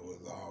 it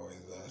was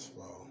always us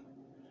four.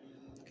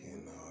 You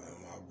know, and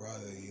my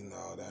brother, you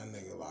know, that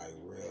nigga like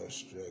real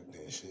strict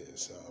and shit.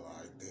 So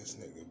like this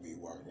nigga be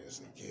working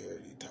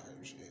security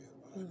type shit.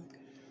 Like,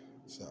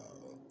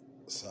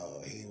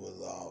 so he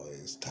was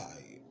always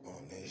tight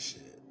on this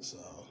shit.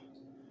 So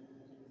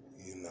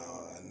you know,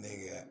 a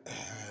nigga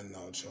had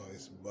no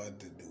choice but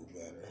to do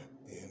better.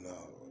 You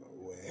know,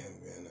 with him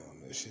being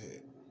on the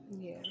shit.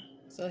 Yeah.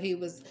 So he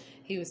was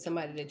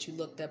somebody that you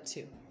looked up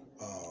to.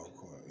 Oh, of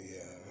course,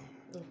 yeah.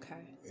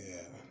 Okay.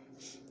 Yeah.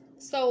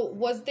 So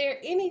was there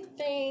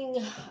anything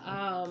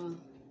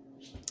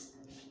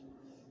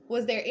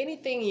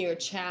in your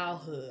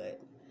childhood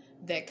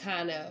that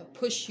kind of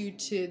pushed you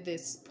to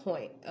this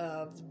point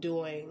of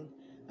doing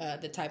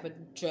the type of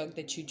drug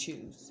that you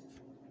choose?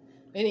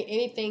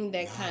 Anything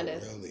that kind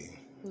of really.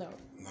 No.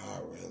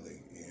 Not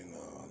really, you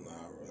know,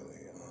 not really.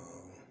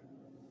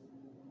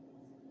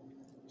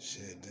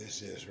 Shit, this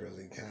just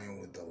really came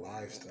with the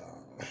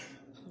lifestyle.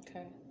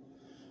 Okay.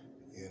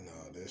 You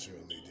know, this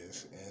really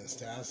just, and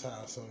that's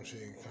how some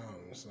shit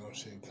comes. Some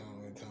shit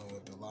come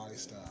with the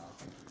lifestyle.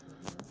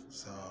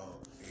 So,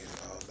 you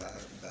know,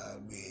 that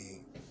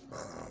be,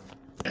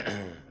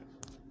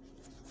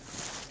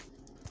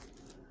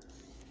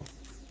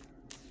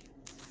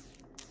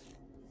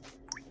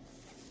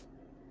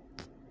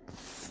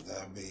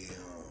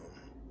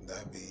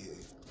 that be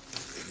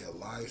your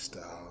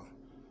lifestyle,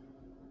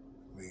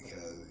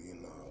 because, you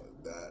know,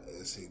 that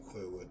is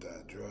equipped with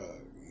that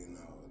drug, you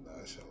know,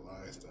 that's your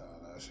lifestyle,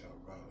 that's your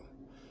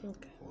growth.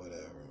 Okay.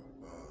 Whatever.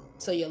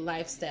 So your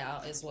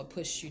lifestyle is what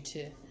pushed you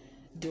to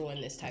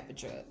doing this type of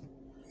drug.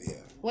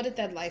 Yeah. What did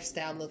that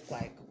lifestyle look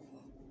like?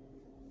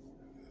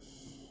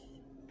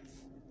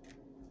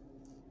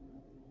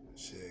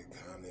 Shit,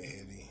 kind of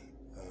hitty.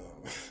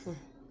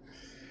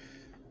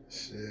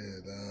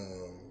 Shit.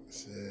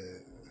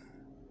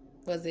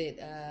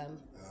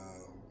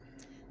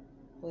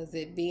 Was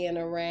it being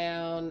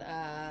around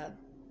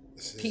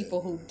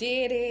people who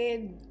did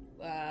it?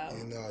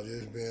 You know,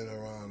 just being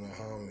around the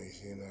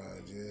homies, you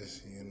know,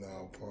 just, you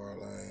know,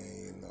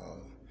 parlaying, you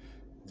know,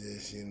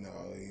 just, you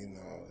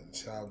know,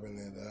 chopping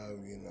it up,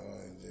 you know,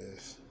 and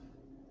just,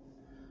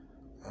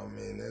 I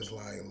mean, it's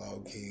like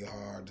low-key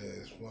hard to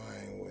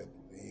explain with,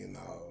 you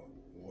know,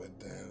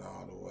 within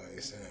all the way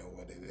saying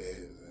what it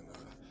is, and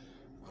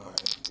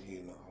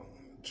you know.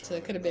 So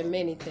it could have been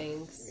many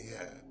things.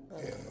 Yeah,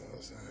 you know what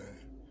I'm saying?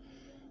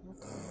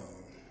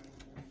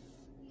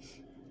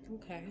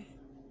 Okay.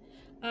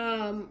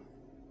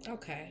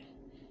 Okay.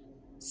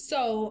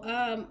 So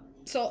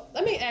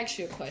let me ask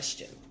you a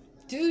question.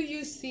 Do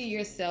you see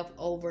yourself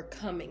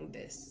overcoming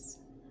this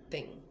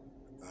thing?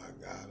 I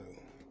got to.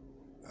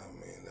 I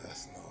mean,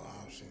 that's no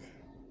option.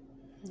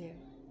 Yeah.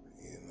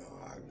 You know,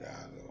 I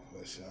got to,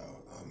 for sure.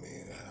 I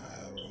mean,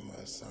 however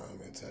much time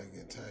it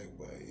take,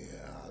 but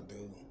yeah, I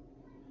do.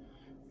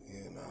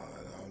 You know,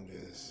 and I'm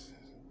just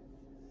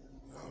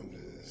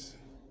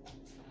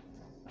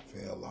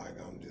feel like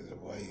I'm just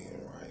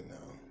waiting right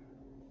now.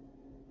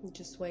 You're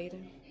just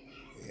waiting?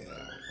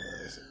 Yeah,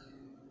 first,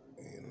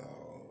 you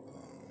know,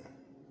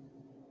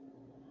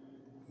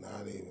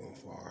 not even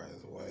far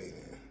as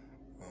waiting.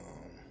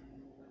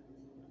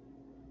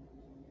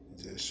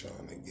 Just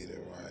trying to get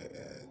it right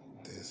at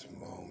this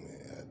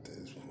moment, at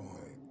this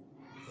point.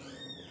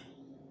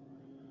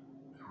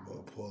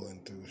 But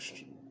pulling through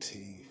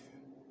teeth.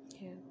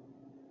 Yeah.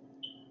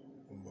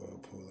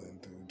 But pulling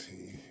through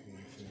teeth,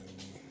 you feel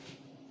me?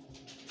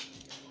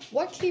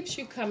 What keeps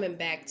you coming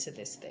back to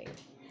this thing?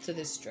 to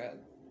this drug?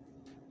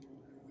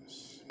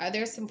 Are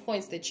there some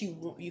points that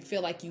you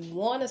feel like you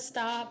want to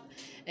stop,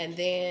 and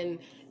then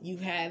you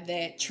have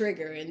that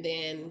trigger, and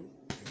then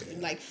you're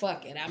like,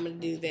 fuck it, I'm gonna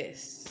do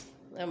this.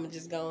 I'm gonna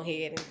just go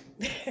ahead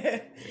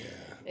and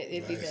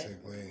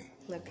basically.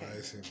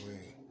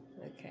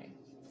 Okay.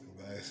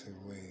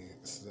 Basically,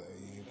 so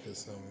you could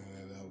sum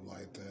it up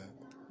like that.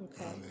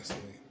 Okay.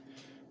 Honestly,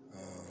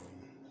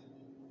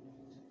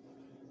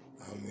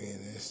 I mean,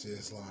 it's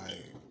just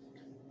like,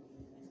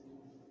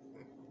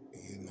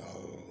 you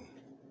know,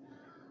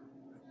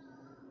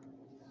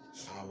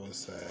 I would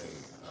say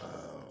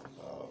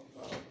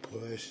a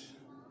push,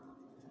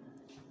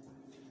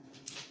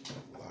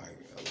 like,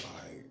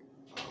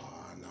 oh,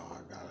 I know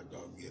I gotta go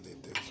get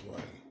it this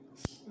way.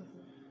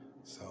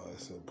 So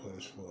it's a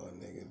push for a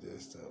nigga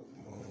just to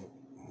move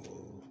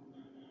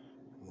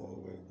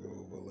and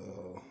groove a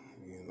little,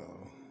 you know,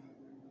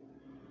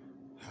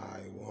 how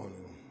you want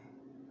him.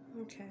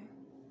 Okay.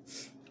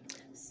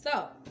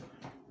 So,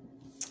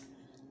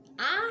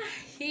 I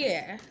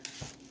hear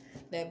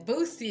that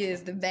Bossie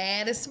is the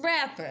baddest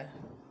rapper.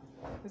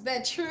 Is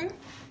that true?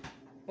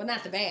 Well,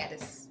 not the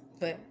baddest,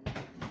 but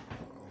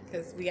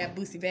because we got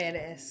Bossie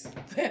badass.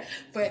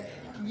 But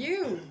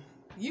you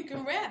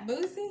can rap,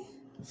 Bossie.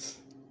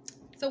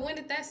 So when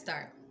did that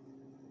start?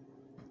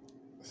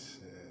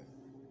 Shit,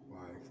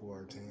 like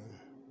 14.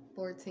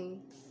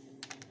 14.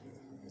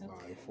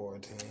 Like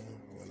 14.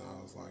 When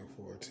I was like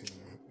 14,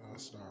 I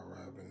started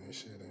rapping and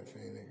shit in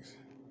Phoenix.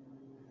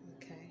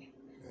 Okay.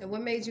 And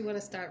what made you want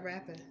to start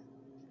rapping?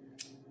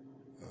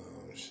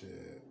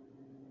 Shit,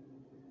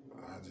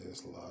 I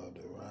just love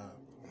to rap.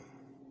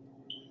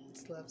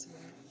 Just love to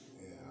rap.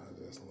 Yeah,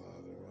 I just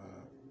love to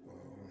rap.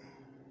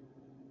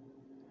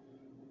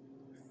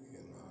 You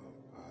know,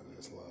 I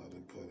just love to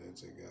put it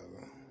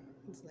together.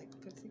 It's like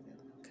put together.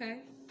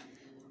 Okay.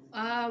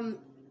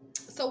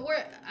 So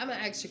I'm gonna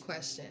ask you a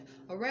question.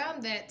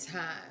 Around that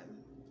time,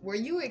 were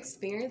you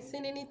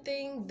experiencing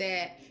anything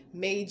that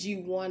made you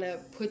want to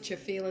put your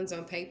feelings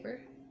on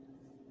paper?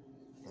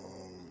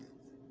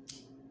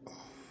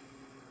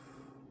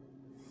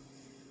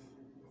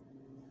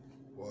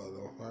 Well,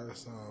 the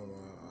first time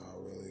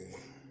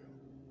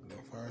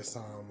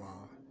I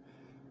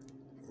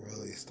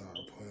really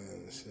started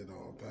putting shit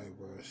on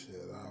paper,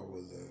 I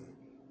was in,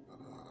 I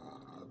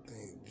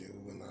think,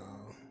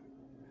 juvenile,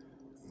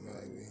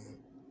 maybe,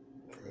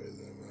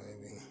 prison,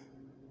 maybe.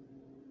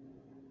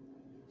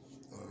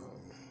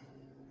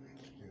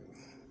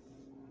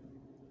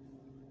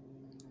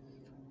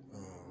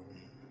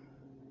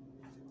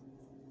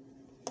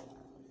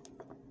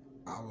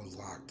 I was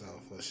locked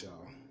up for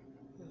sure.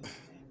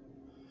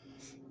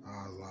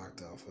 I was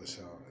locked up for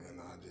sure, and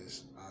I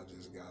just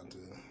got to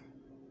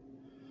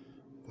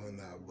put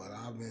that. But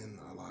I've been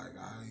like,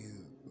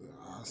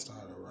 I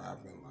started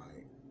rapping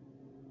like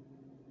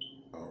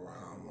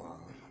around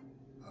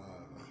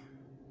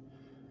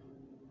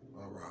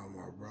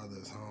my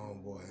brother's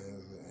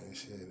homeboys and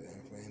shit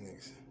in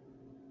Phoenix.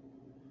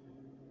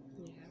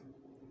 Yeah.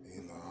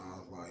 You know, I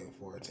was like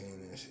 14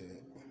 and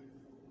shit.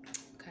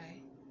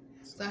 Okay.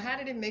 So how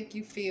did it make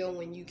you feel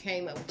when you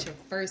came up with your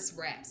first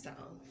rap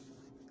song?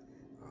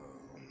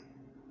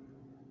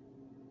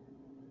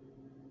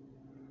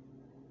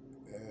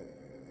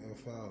 It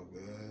felt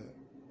good.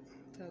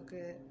 Felt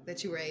good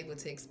that you were able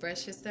to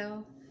express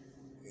yourself.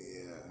 Yeah.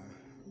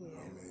 I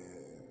mean,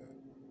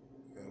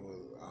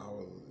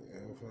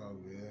 it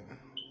felt good.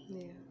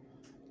 Yeah.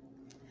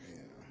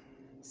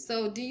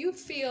 So do you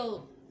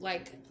feel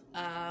like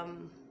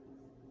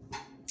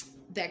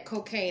that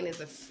cocaine is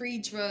a free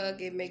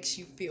drug? It makes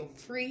you feel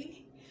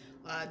free?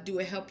 Do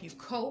it help you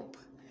cope?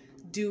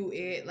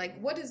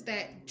 What does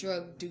that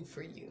drug do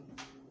for you?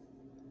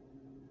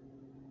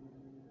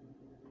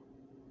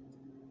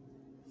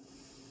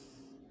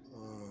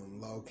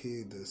 Low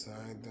key, the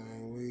same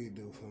thing weed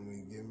do for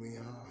me. Get me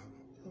high.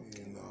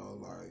 Okay. You know,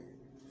 like,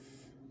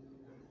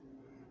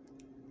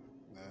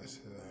 that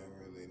shit ain't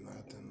really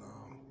nothing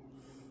now.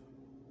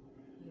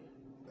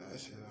 That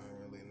shit ain't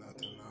really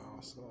nothing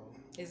now, so.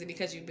 Is it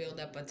because you build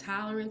up a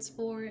tolerance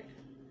for it?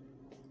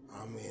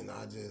 I mean,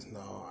 I just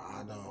know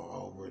I don't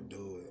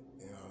overdo it.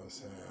 You know what I'm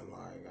saying?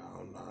 Like,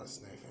 I'm not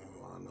sniffing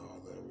my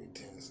nose every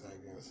 10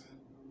 seconds.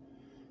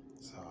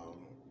 So,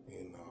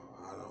 you know,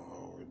 I don't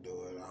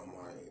overdo it. I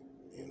might,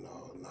 you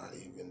know, not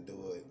even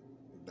do it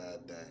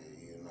that day,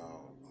 you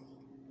know.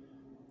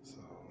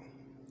 So.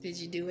 Did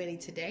you do any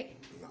today?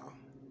 No.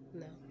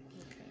 No.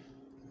 Okay.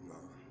 No.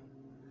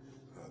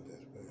 I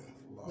just been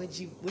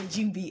floating. Would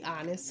you be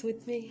honest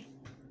with me?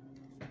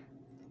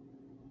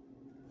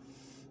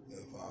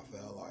 If I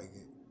felt like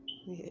it.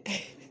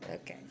 Yeah.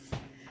 Okay.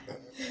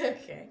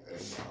 Okay.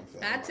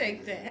 I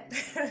take that.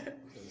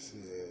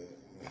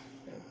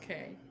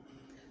 Okay.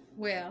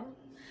 Well,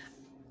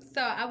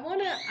 so I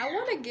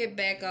wanna get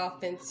back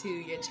off into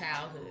your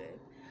childhood.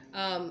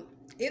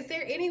 Is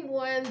there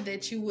anyone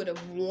that you would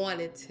have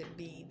wanted to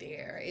be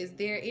there? Is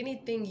there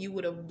anything you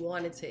would have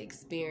wanted to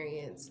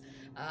experience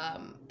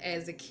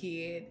as a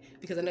kid?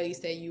 Because I know you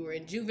said you were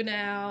in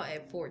juvenile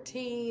at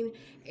 14,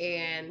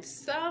 and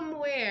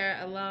somewhere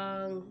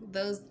along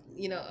those,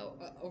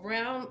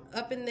 around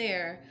up in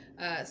there,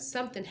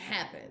 something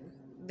happened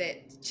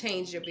that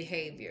changed your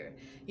behavior.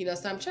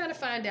 So I'm trying to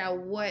find out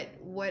what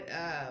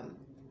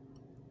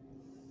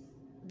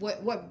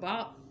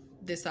brought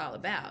this all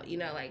about.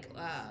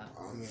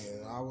 I mean,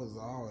 I was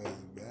always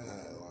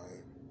bad.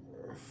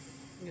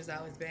 It was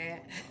always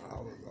bad. I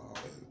was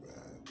always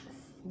bad.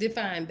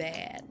 Define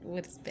bad.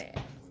 What's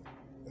bad?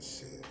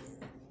 Shit.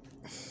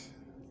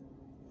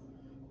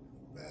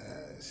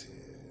 Bad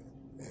shit.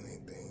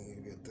 Anything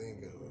you could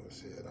think of.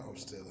 Shit. I'm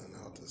stealing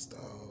out the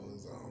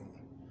stores.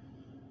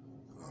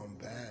 I'm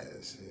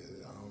bad.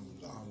 Shit. I'm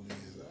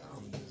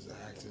just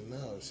acting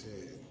up.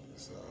 Shit.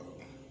 So.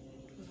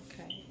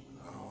 Okay.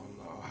 I don't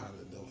know how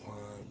to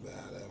define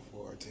bad at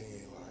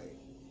 14.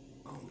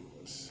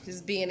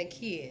 Just being a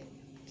kid.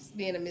 Just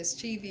being a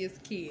mischievous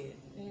kid.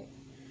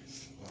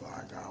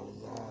 I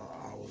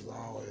was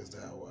always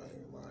that way.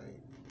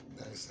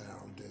 They say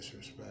I'm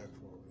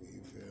disrespectful.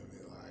 You feel me?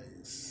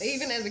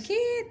 Even as a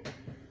kid?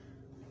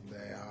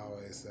 They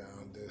always say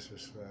I'm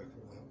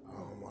disrespectful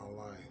all my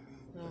life.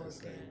 They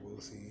say,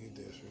 Bossie, you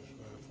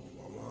disrespectful.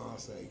 My mom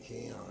say,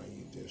 Keon,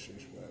 you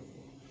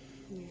disrespectful.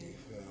 Yeah. You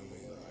feel me?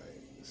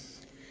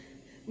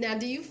 Now,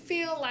 do you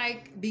feel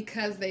like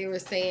because they were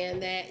saying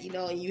that,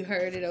 you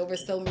heard it over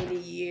so many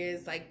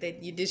years,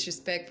 that you're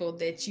disrespectful,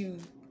 that you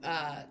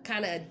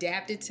kind of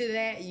adapted to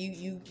that?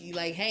 You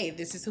like, hey,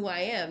 this is who I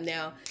am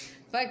now.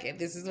 Fuck it,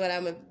 this is what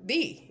I'm gonna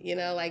be.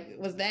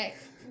 Was that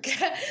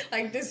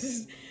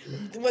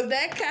was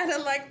that kind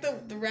of like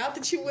the route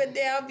that you went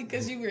down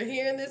because you were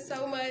hearing this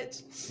so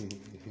much?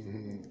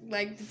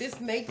 Did this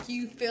make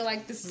you feel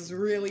like this is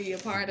really a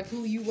part of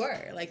who you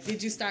were?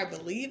 Did you start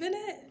believing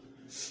it?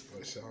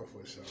 For sure.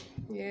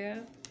 Yeah.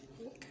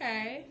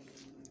 Okay.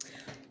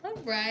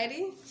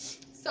 Alrighty.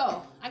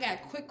 So, I got a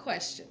quick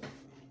question.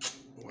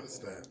 What's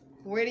that?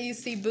 Where do you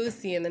see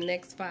Bossie in the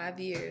next 5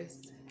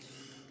 years?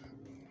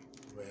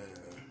 Man.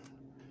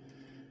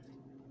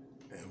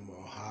 In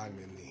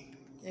Mahogany.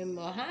 In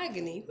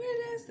Mahogany?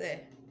 Where is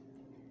that?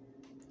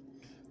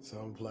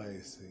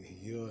 Someplace.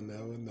 You'll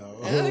never know.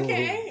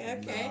 Okay.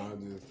 No,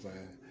 I'm just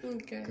playing.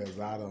 Okay. Because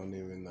I don't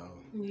even know.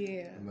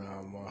 Yeah.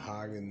 Now,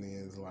 Mahogany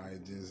is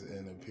just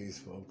in a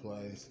peaceful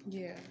place.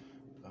 Yeah.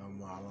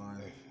 My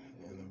life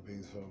in a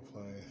peaceful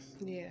place.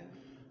 Yeah.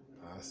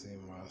 I see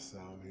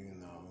myself,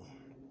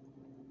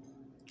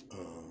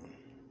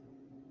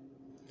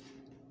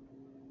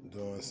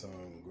 doing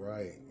something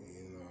great,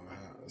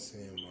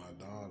 seeing my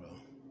daughter.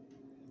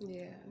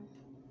 Yeah.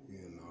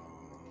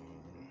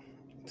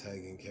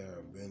 Taking care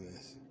of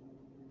business.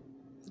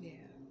 Yeah.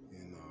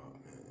 And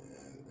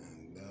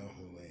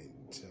definitely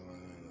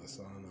chilling in the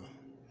sauna.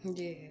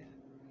 Yeah.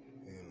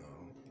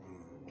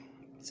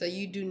 So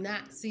you do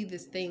not see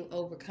this thing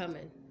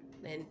overcoming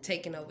and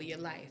taking over your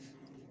life?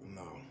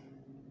 No.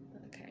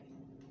 Okay.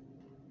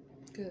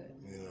 Good.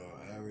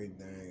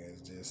 Everything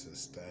is just a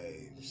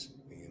stage,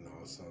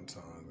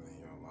 sometimes in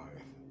your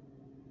life.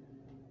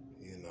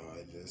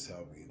 It just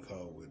helps you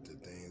cope with the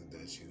things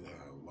that you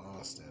have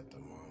lost at the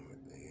moment,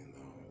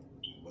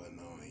 but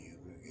knowing you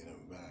could get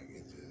them back,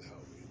 it just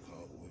helps you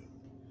cope with it.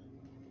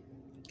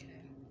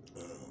 Okay.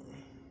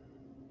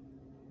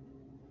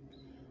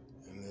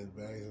 And it's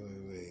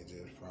basically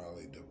just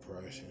probably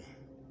depression.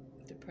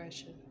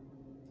 Depression.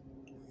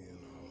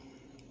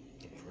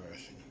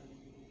 Depression.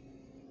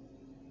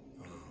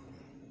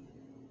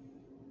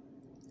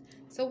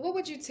 So what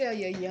would you tell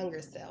your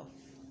younger self?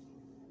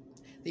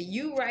 The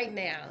you right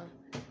now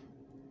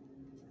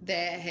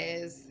that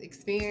has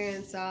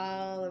experienced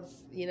all of,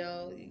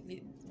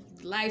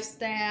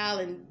 lifestyle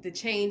and the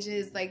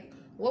changes,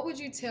 what would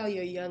you tell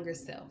your younger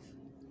self?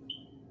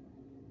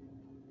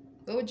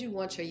 What would you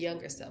want your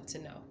younger self to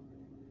know?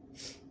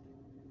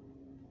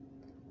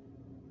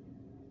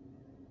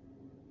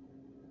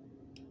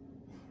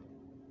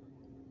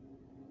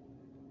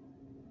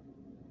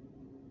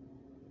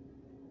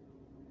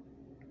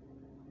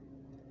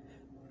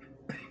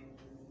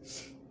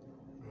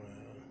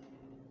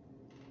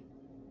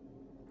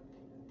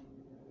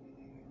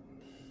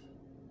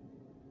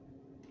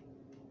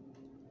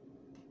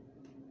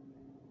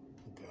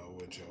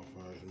 With your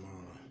first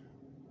mind.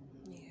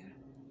 Yeah.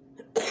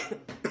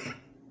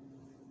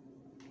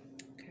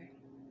 Okay.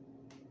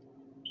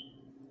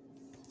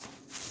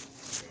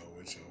 Go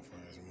with your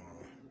first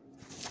mind.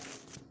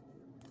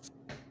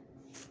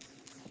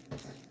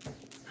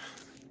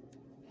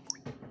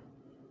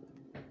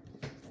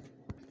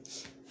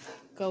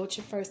 Go with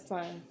your first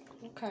mind.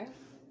 Okay.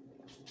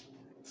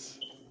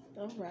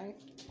 All right.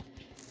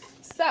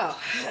 So,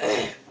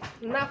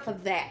 enough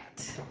of that.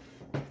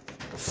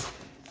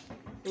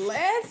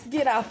 Let's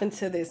get off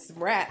into this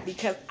rap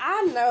because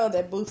I know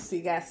that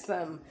Bossie got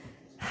something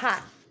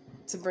hot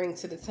to bring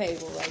to the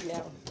table right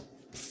now.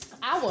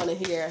 I want to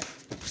hear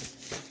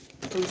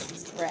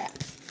Bossie's rap.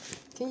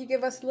 Can you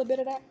give us a little bit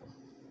of that?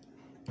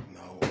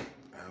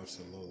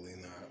 Absolutely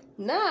not.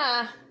 Nah.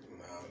 Nah,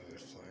 I'm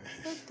just playing.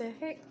 What the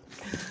heck?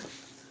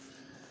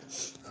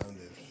 I'm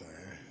just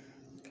playing.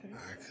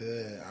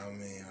 Okay.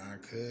 I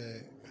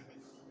could.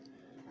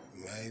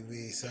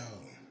 Maybe so.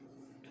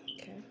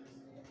 Okay.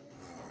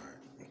 Alright.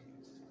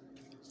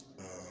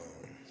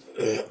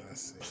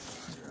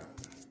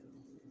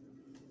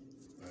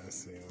 Let's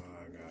see what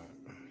I got.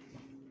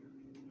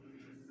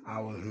 I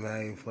was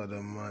made for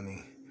the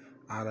money.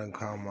 I done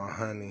caught my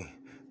honey.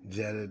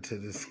 Jetted to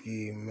the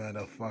ski, met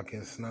a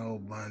fucking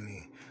snow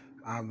bunny.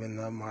 I've been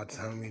up my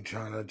tummy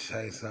trying to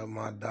chase up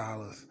my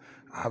dollars.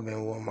 I've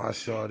been with my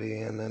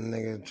shorty and the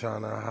nigga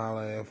trying to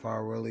holler. If I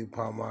really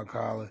pop my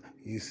collar,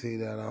 you see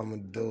that I'ma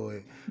do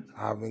it.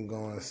 I've been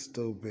going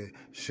stupid,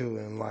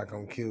 shooting like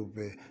I'm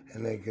Cupid.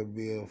 And it could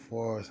be a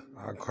force.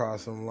 I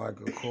cross them like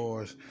a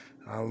course.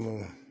 That's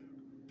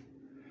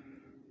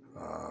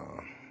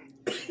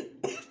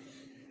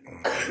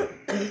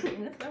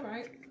all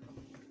right.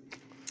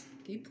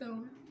 Keep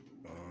going.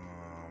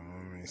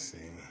 Let me see.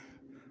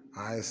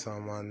 Ice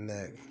on my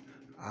neck.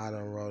 I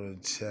done wrote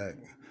a check.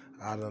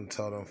 I done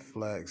told them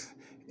flex.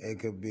 It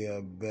could be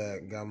a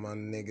bet. Got my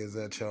niggas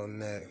at your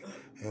neck.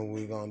 And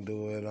we gon'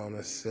 do it on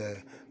the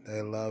set.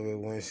 They love it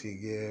when she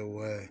get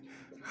wet.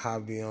 I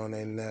be on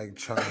their neck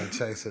trying to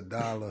chase a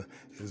dollar.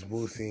 It's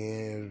Bossie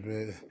in,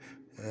 bitch.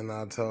 And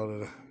I told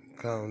her to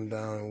come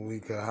down and we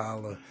could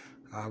holler.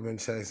 I've been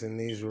chasing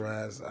these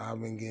rats.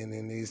 I've been getting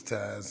in these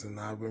ties. And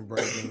I've been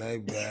breaking their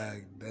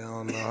back. They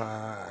don't know how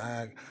I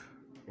act.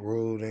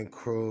 Rude and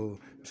crude.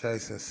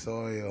 Chasing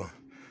soil.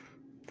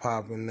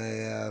 Popping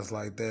their ass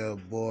like they'll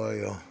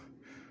boil.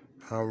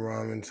 I'm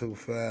rhyming too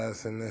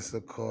fast and it's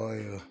a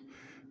coil.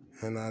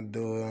 And I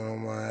do it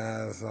on my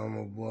ass, I'm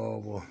a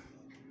bubble.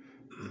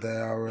 They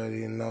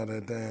already know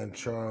that they in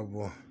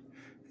trouble.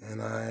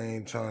 And I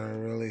ain't trying to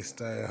really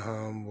stay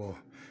humble.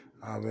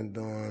 I've been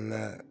doing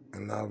that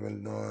and I've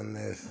been doing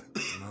this.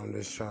 And I'm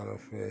just trying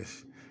to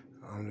fish.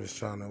 I'm just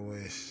trying to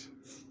wish.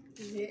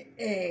 Yeah,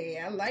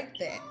 hey, I like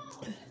that.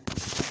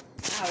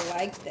 I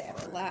like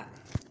that a lot.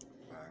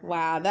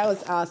 Wow, that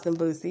was awesome,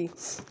 Bossie.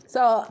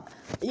 So,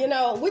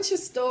 with your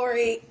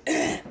story,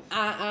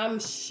 I'm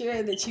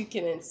sure that you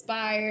can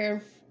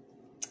inspire.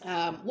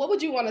 What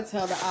would you want to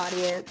tell the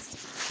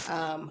audience?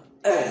 I'm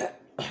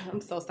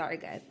so sorry,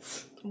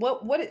 guys.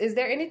 What is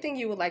there anything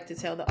you would like to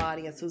tell the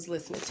audience who's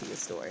listening to your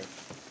story?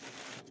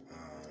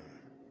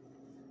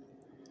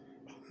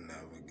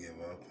 Never give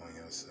up on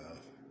yourself.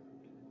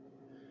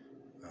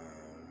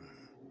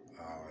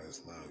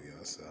 Always love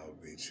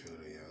yourself. Be true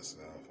to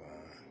yourself.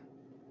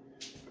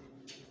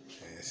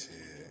 And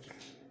shit.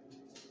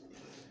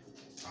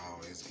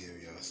 Always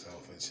give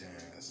yourself a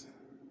chance.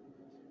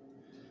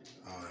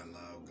 And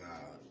love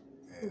God.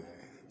 And,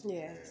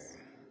 Yes.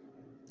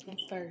 And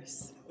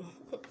first.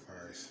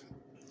 First.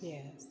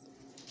 Yes.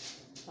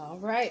 All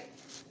right.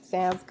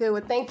 Sounds good.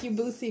 Well, thank you,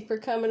 Bossie, for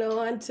coming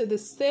on to the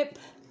SIP.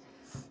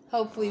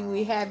 Hopefully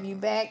we have you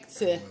back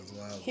to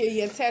hear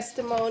your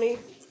testimony.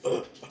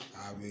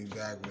 I'll be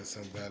back with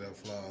some better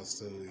flaws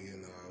too,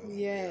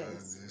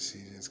 Yes. She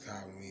just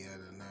caught me at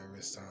a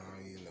nervous time,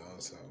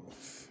 so.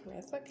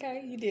 That's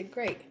okay. You did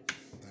great.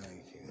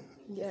 Thank you.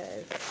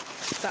 Yes.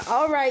 So,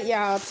 all right,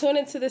 y'all. Tune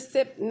into the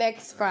SIP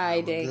next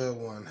Friday.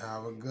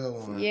 Have a good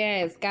one.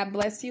 Yes. God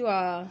bless you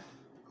all.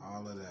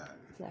 All of that.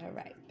 All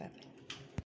right. Bye-bye.